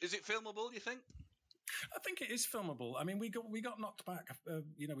it filmable, do you think? I think it is filmable. I mean, we got knocked back.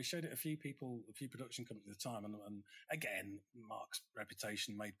 You know, we showed it a few production companies at the time, and again, Mark's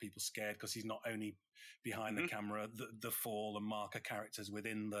reputation made people scared because he's not only behind the camera. The Fall and Mark are characters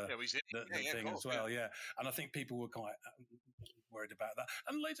within the thing as well. Yeah, and I think people were quite worried about that.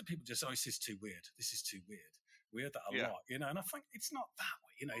 And loads of people just, this is too weird. This is too weird. We heard that a lot, you know. And I think it's not that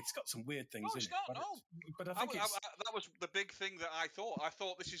way. You know, it's got some weird things in it. But I think that was the big thing that I thought. I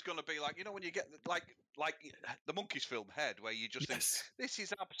thought this is going to be like, you know, when you get like the Monkeys film Head, where you just think this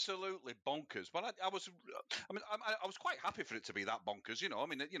is absolutely bonkers. But I was quite happy for it to be that bonkers. You know, I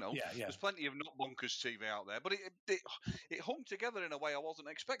mean, you know, there's plenty of not bonkers TV out there, but it hung together in a way I wasn't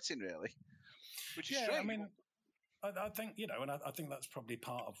expecting, really. Which is strange. I mean, I think, you know, and I think that's probably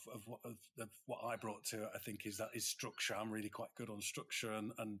part of what I brought to it. I think is structure. I'm really quite good on structure,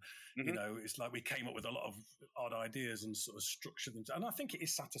 and you know, it's like we came up with a lot of odd ideas and sort of structured them. And I think it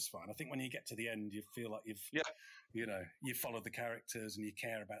is satisfying. I think when you get to the end, you feel like you know, you follow the characters and you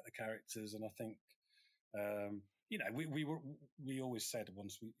care about the characters. And I think, you know, we always said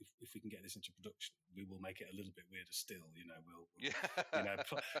once if we can get this into production, we will make it a little bit weirder still. You know, you know,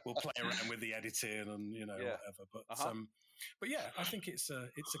 we'll play around with the editing and, you know, whatever. But yeah, I think it's a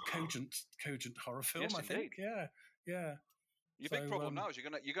cogent horror film. Yes, I think. Yeah. Your big problem now is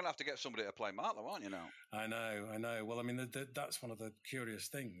you're gonna have to get somebody to play Mark, though, aren't you? Now. I know. Well, I mean, that's one of the curious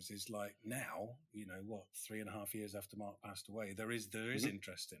things. Is like now, you know, 3.5 years after Mark passed away, there is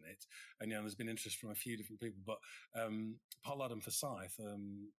interest in it, and you know, there's been interest from a few different people. But Pollard and Forsyth,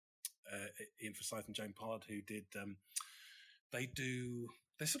 Ian Forsyth and Jane Pollard, who did,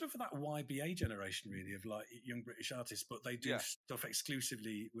 they're sort of that YBA generation, really, of like young British artists, but they do stuff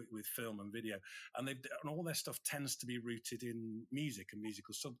exclusively with film and video. And all their stuff tends to be rooted in music and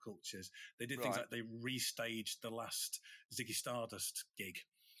musical subcultures. They did things like they restaged the last Ziggy Stardust gig.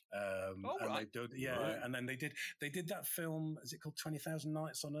 And then they did that film. Is it called 20,000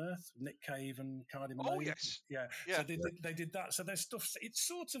 Nights on Earth? Nick Cave and Cardi B. Oh yes, So they did that. So their stuff.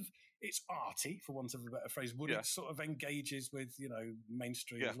 It's arty, for want of a better phrase, but it sort of engages with, you know,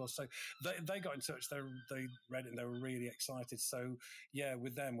 mainstream as well. So they got in touch. They read it and they were really excited. So yeah,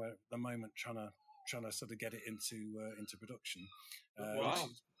 with them we're at the moment trying to sort of get it into production.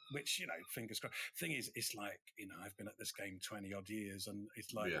 Which, you know, fingers crossed. Thing is, it's like, you know, I've been at this game 20 odd years, and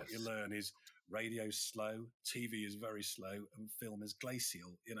it's like what you learn is radio's slow, TV is very slow, and film is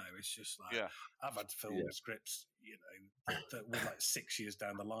glacial. You know, it's just like I've had film scripts, that we're like 6 years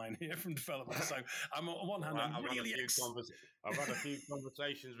down the line here from development. So I'm on one hand, I've had a few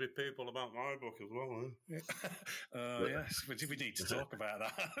conversations with people about my book as well. Yes, we need to talk about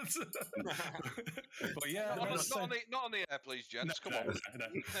that. But yeah, not on the air, please, gents. Come on.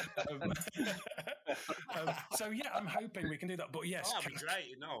 So yeah, I'm hoping we can do that. But yes, that'd be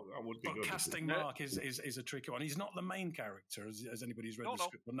great. No, that would be good. Casting Mark is a tricky one. He's not the main character, as anybody's read the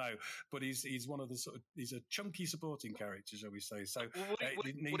script will know. But he's one of the he's a chunky supporting character, shall we say? So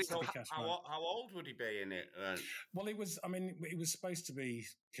it needs to be cast. How old would he be in it? Well, it was supposed to be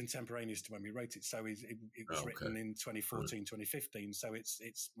contemporaneous to when we wrote it. So it was written in 2014, 2015. So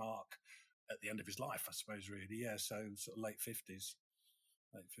it's Mark at the end of his life, I suppose. Really, yeah. So sort of late 50s.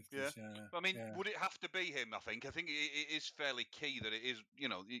 Yeah. I mean, would it have to be him? I think it is fairly key that it is.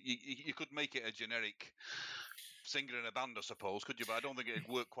 You could make it a generic singer in a band, I suppose, could you? But I don't think it'd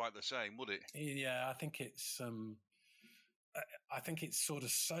work quite the same, would it? Yeah, I think it's. I think it's sort of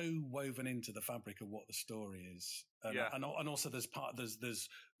so woven into the fabric of what the story is, and also there's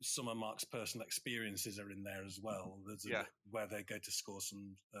some of Mark's personal experiences are in there as well. There's where they go to score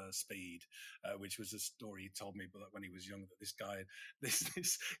some speed, which was a story he told me, but when he was young, that this guy,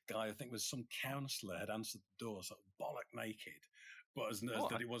 I think was some counsellor, had answered the door, sort of bollock naked. But as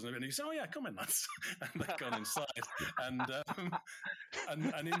that it wasn't, and he said, "Oh yeah, come in, lads," and they'd gone inside, and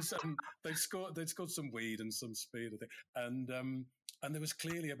in some they'd scored some weed and some speed, I think, and there was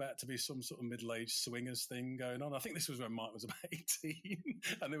clearly about to be some sort of middle-aged swingers thing going on. I think this was when Mark was about 18,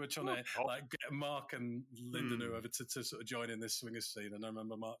 and they were trying to get Mark and Linda over to sort of join in this swingers scene. And I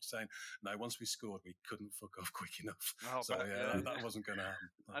remember Mark saying, "No, once we scored, we couldn't fuck off quick enough." That wasn't going to happen.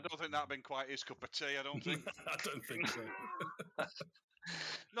 I don't think that'd been quite his cup of tea. I don't think. I don't think so.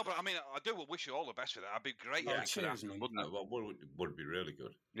 No, but I mean, I do wish you all the best with that. It'd be great. Cheers, wouldn't it? Would be really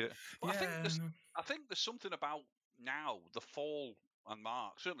good. Yeah. But I think there's something about now the Fall and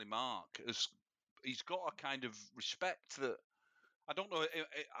Mark. Certainly, Mark he's got a kind of respect that I don't know.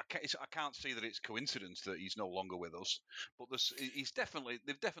 I can't see that it's coincidence that he's no longer with us. But they've definitely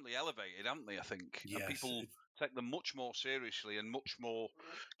elevated, haven't they? I think and people take them much more seriously and much more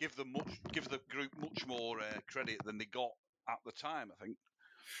give the group much more credit than they got at the time, I think.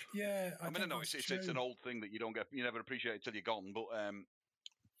 Yeah, I know it's an old thing that you never appreciate it till you're gone, but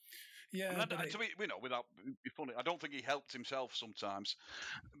without be funny, I don't think he helped himself sometimes,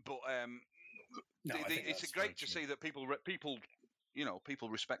 but it's great to see that people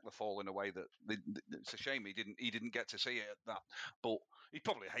respect the Fall in a way that it's a shame he didn't get to see it at that, but he'd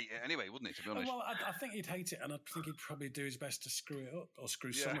probably hate it anyway, wouldn't he? To be honest, well, I think he'd hate it, and I think he'd probably do his best to screw it up or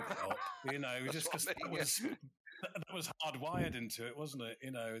screw some of it up. Just because that was hardwired into it, wasn't it?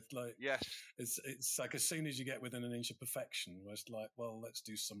 It's like it's like as soon as you get within an inch of perfection, it's like, well, let's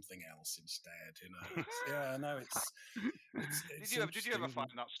do something else instead. Did you ever find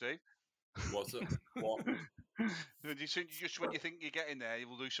that, Steve? What's it? What? Just when you think you're getting there, you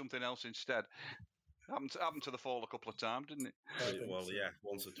will do something else instead. Happened to the Fall a couple of times, didn't it? Well, yeah,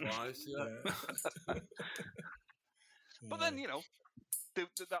 once or twice. Yeah. But then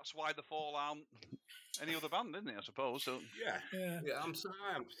that's why the Fall aren't any other band, isn't it? I suppose. So I'm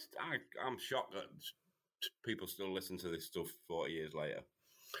shocked that people still listen to this stuff 40 years later.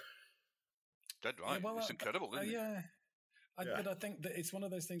 Dead right. It's incredible, isn't it? But I think that it's one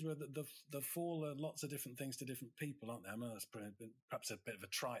of those things where the Fall are lots of different things to different people, aren't they? I know that's perhaps a bit of a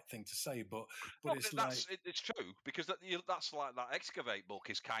trite thing to say, but it's true, because that's like that Excavate book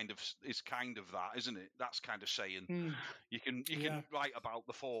is kind of that, isn't it? That's kind of saying you can write about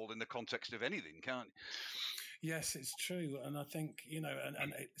the Fall in the context of anything, can't you? Yes, it's true. And I think, and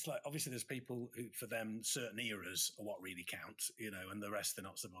it's like, obviously there's people who, for them, certain eras are what really counts, and the rest they're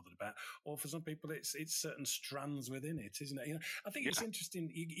not so bothered about. Or for some people, it's certain strands within it, isn't it? I think it's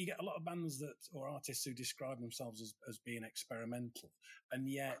interesting. You get a lot of bands or artists who describe themselves as being experimental, and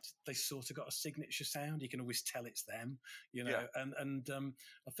yet they sort of got a signature sound. You can always tell it's them, and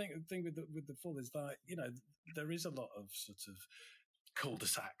I think the thing with the Fall is that, there is a lot of sort of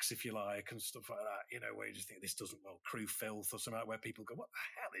cul-de-sacs, if you like, and stuff like that, where you just think this doesn't Crew Filth or something like, where people go, what the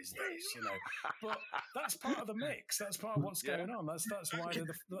hell is this, but that's part of the mix, that's part of what's going on, that's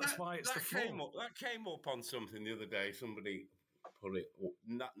why it's the Fall. That came up on something the other day, somebody put it,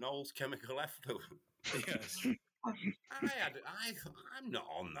 Noel's Chemical Effluent. Yes. I'm not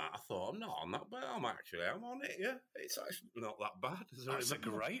on that. I thought I'm not on that, but I'm on it. Yeah, it's actually not that bad. That's a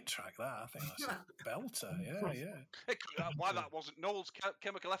great track. That I think that's a belter. Yeah. Why that wasn't Noel's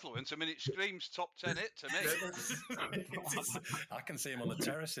Chemical Effluent? I mean, it screams top 10 hit to me. I can see him on the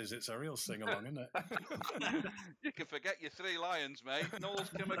terraces. It's a real sing along, isn't it? You can forget your Three Lions, mate. Noel's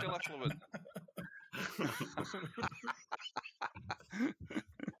Chemical Effluent.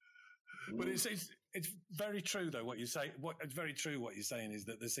 But it's very true though what you say. It's very true what you're saying is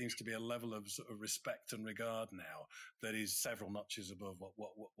that there seems to be a level of sort of respect and regard now that is several notches above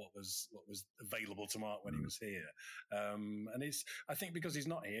what was available to Mark when he was here. And I think because he's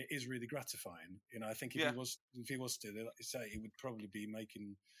not here, it is really gratifying. You know, I think if he was still there, like you say, he would probably be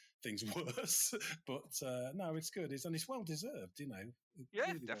making things worse. But no, it's good. And it's well deserved. You know. Yeah,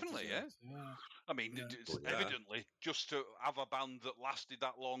 really definitely. Well Yeah. I mean, it's evidently just to have a band that lasted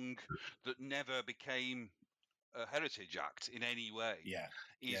that long, that never became a heritage act in any way,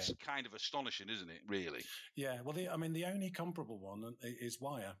 is kind of astonishing, isn't it? Really? Yeah. Well, the only comparable one is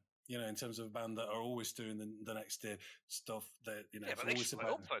Wire. You know, in terms of a band that are always doing the next stuff that but they split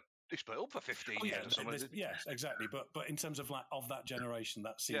up for 15 years or something. Yes, exactly. But in terms of of that generation,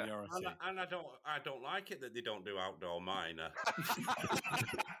 that seniority, and I don't like it that they don't do Outdoor Miner.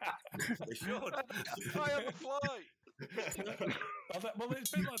 They should. I have a fly. Well,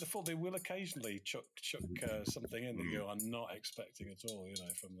 it's a bit like the Fall. They will occasionally chuck something in that you are not expecting at all,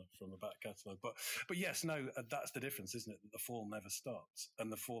 from the back catalogue. But yes, no, that's the difference, isn't it? That the Fall never stopped,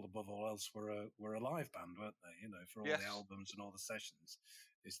 and the Fall, above all else, were a live band, weren't they? You know, for all the albums and all the sessions,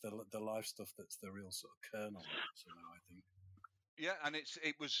 it's the live stuff that's the real sort of kernel somehow, I think. Yeah, and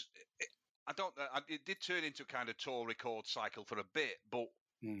it did turn into a kind of tour record cycle for a bit, but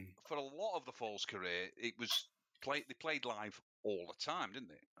for a lot of the Fall's career, it was they played live all the time, didn't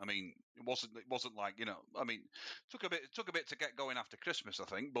they? I mean, it wasn't like, I mean, it took a bit to get going after Christmas, I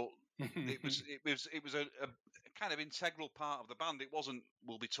think, but it was a kind of integral part of the band. It wasn't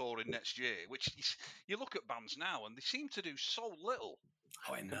we'll be touring next year, which you look at bands now and they seem to do so little.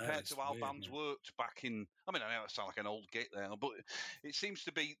 Compared to how bands worked back in, I mean, I know I sound like an old git there, but it seems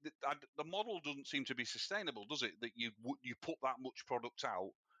to be the model doesn't seem to be sustainable, does it? That you put that much product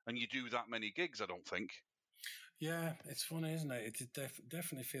out and you do that many gigs. I don't think. Yeah, it's funny, isn't it? It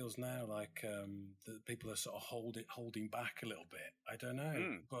definitely feels now like that people are sort of holding back a little bit. I don't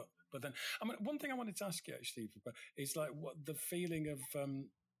know, but then, I mean, one thing I wanted to ask you actually is like what the feeling of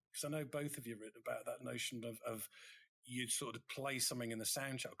because I know both of you written about that notion of you sort of play something in the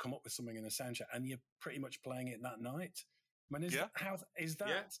soundtrack, come up with something in the soundtrack, and you're pretty much playing it that night. I mean,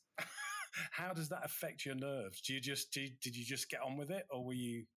 how does that affect your nerves? Did you just get on with it, or were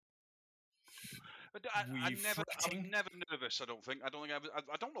you? I'm never nervous. I don't think. I don't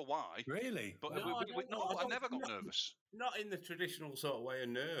know why. Really? But I never got nervous. Not in the traditional sort of way of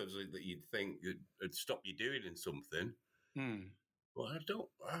nerves that you'd think would stop you doing something. Well, I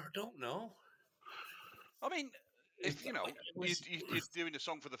don't know. I mean, if you're doing a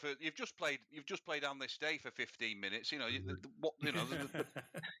song for the first, you've just played On This Day for 15 minutes. They're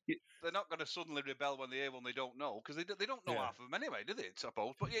not going to suddenly rebel when they hear one they don't know, because they don't know half of them anyway, do they? I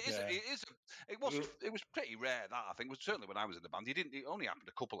suppose. But it was pretty rare that, I think. It was certainly when I was in the band. It only happened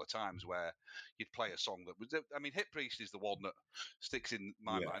a couple of times where you'd play a song that was. I mean, Hit Priest is the one that sticks in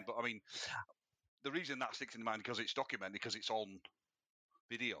my mind. But I mean, the reason that sticks in mind because it's documented, because it's on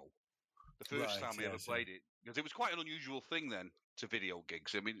video. The first time we ever played it, because it was quite an unusual thing then to video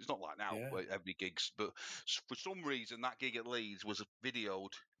gigs. I mean, it's not like now where every gig's, but for some reason that gig at Leeds was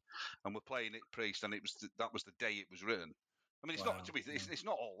videoed, and we're playing it Priest, and that was the day it was written. I mean, it's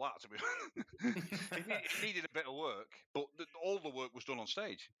not all that to be. It needed a bit of work, but all the work was done on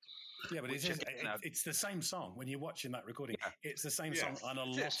stage. Yeah, but it's the same song when you're watching that recording. Yeah. It's the same song, and a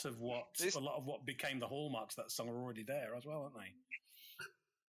lot of what became the hallmarks of that song are already there as well, aren't they?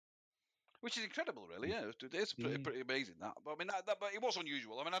 Which is incredible, really. Yeah, it's pretty amazing that. But I mean, but it was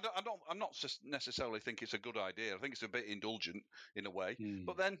unusual. I mean, I'm not necessarily think it's a good idea. I think it's a bit indulgent in a way.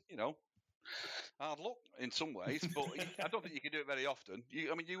 But then, hard luck in some ways. But I don't think you can do it very often.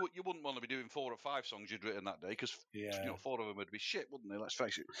 You wouldn't want to be doing 4 or 5 songs you'd written that day, because 4 of them would be shit, wouldn't they? Let's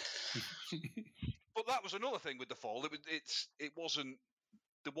face it. But that was another thing with the Fall. It wasn't.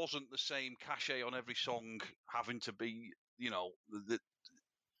 There wasn't the same cachet on every song having to be.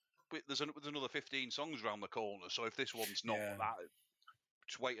 There's another 15 songs around the corner, so if this one's not that,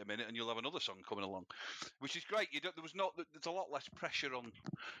 just wait a minute and you'll have another song coming along, which is great. There's a lot less pressure on.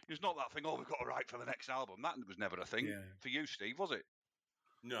 There's not that thing. Oh, we've got to write for the next album. That was never a thing for you, Steve, was it?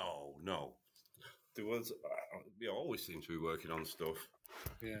 No. There was. We always seem to be working on stuff.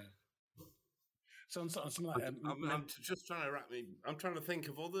 Yeah. So something like I'm just trying to I'm trying to think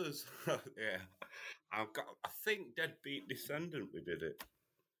of others. Yeah, I think Deadbeat Descendant. We did it.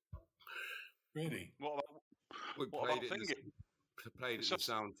 Really? What about Thingy? Played it at the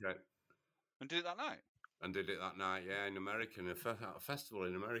soundcheck. And did it that night? And did it that night, in America, at a festival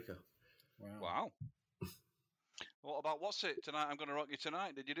in America. Wow. What about What's It? Tonight I'm going to rock you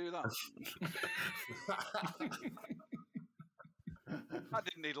tonight. Did you do that? I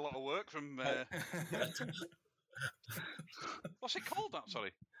didn't need a lot of work from... What's it called, that?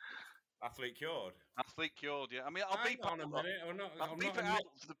 Sorry. Athlete Cured. Athlete Cured, yeah. I mean, I'll beep on a minute. I'll beep it out.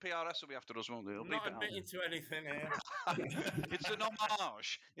 The PRS will be after us, won't they? I'm not admitting to anything here. It's an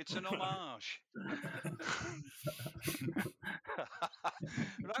homage. It's an homage.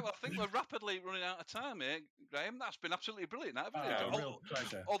 Right, well, I think we're rapidly running out of time here, Graham. That's been absolutely brilliant, hasn't it? Real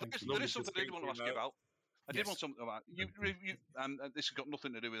pleasure. There is something I did want to ask you about. I did want something about you. This has got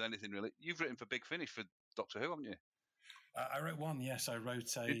nothing to do with anything really. You've written for Big Finish for Doctor Who, haven't you? I wrote one. Yes, I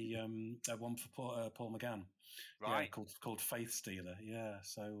wrote a one for Paul McGann. Right. Yeah, called Faith Stealer. Yeah.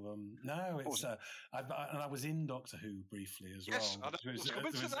 So no, it's and I was in Doctor Who briefly as well. Yes, I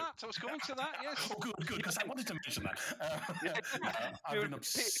was coming to that. Yes. Oh, good. Because I wanted to mention that. I've been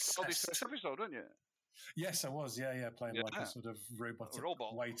obsessed. This first episode, weren't you? Yes, I was. Yeah, playing like a sort of robotic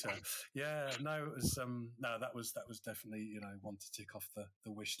waiter. Yeah, no, it was that was definitely one to tick off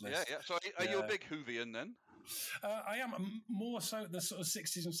the wish list. Yeah. So are you a big Whovian then? I am more so the sort of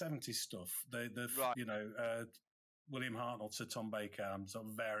 60s and 70s stuff. William Hartnell to Tom Baker. I'm sort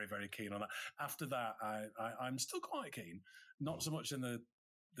of very, very keen on that. After that, I'm still quite keen. Not so much in the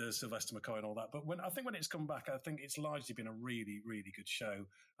Sylvester McCoy and all that, but when it's come back, I think it's largely been a really, really good show.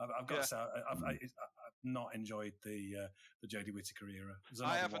 I've got to say, I've not enjoyed the Jodie Whittaker era.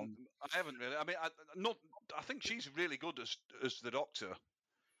 I haven't really. I mean, I think she's really good as the Doctor.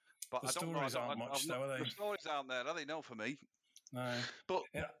 But the stories aren't much, though, are they? The stories aren't there, are they? No, for me. No. But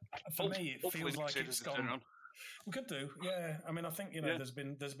for me, it feels like it's gone. We could do, yeah. I mean, I think there's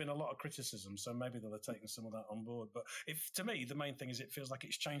been a lot of criticism, so maybe they'll have taken some of that on board. But to me, the main thing is it feels like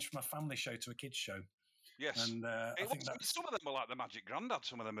it's changed from a family show to a kids show. Yes, and I think some of them were like the Magic Grandad.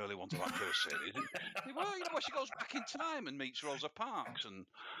 Some of them early ones of that first series. Well, where she goes back in time and meets Rosa Parks, and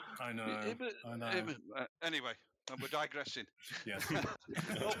I know. Anyway. And we're digressing. Yes.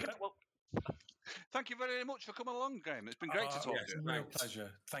 Okay, well, thank you very much for coming along, Graham. It's been great to talk to you. It's a real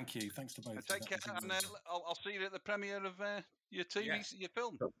pleasure. Thank you. Thanks to both. Take care, and I'll see you at the premiere of your your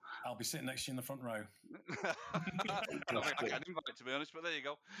film. I'll be sitting next to you in the front row. I don't think I get an invite, to be honest, but there you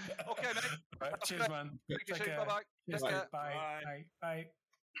go. Okay, mate. Right, cheers, man. Take care. Bye-bye. Take care. Bye.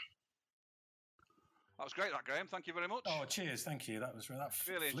 That was great, Graham. Thank you very much. Oh, cheers. Thank you. That was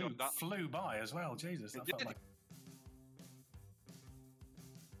really enjoyed that. Flew by as well. Jesus, that felt like.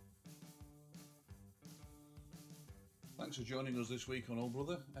 Thanks for joining us this week on Old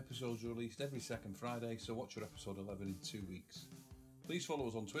Brother. Episodes are released every second Friday, so watch your episode 11 in 2 weeks. Please follow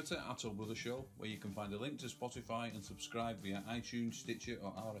us on Twitter at Old Brother Show, where you can find a link to Spotify and subscribe via iTunes, Stitcher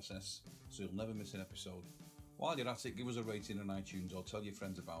or RSS, so you'll never miss an episode. While you're at it, give us a rating on iTunes or tell your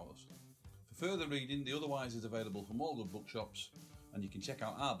friends about us. For further reading, The Otherwise is available from all good bookshops, and you can check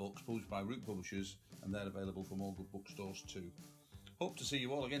out our books published by Root Publishers, and they're available from all good bookstores too. Hope to see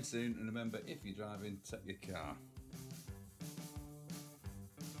you all again soon, and remember, if you're driving, take your car.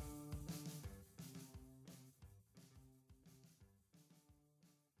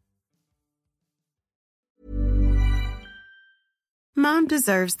 Mom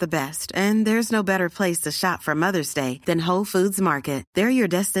deserves the best, and there's no better place to shop for Mother's Day than Whole Foods Market. They're your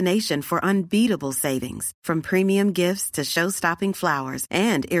destination for unbeatable savings, from premium gifts to show-stopping flowers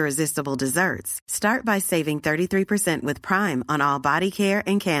and irresistible desserts. Start by saving 33% with Prime on all body care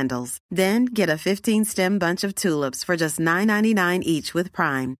and candles. Then get a 15-stem bunch of tulips for just $9.99 each with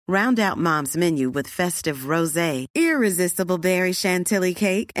Prime. Round out Mom's menu with festive rosé, irresistible berry chantilly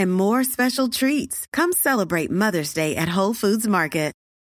cake, and more special treats. Come celebrate Mother's Day at Whole Foods Market.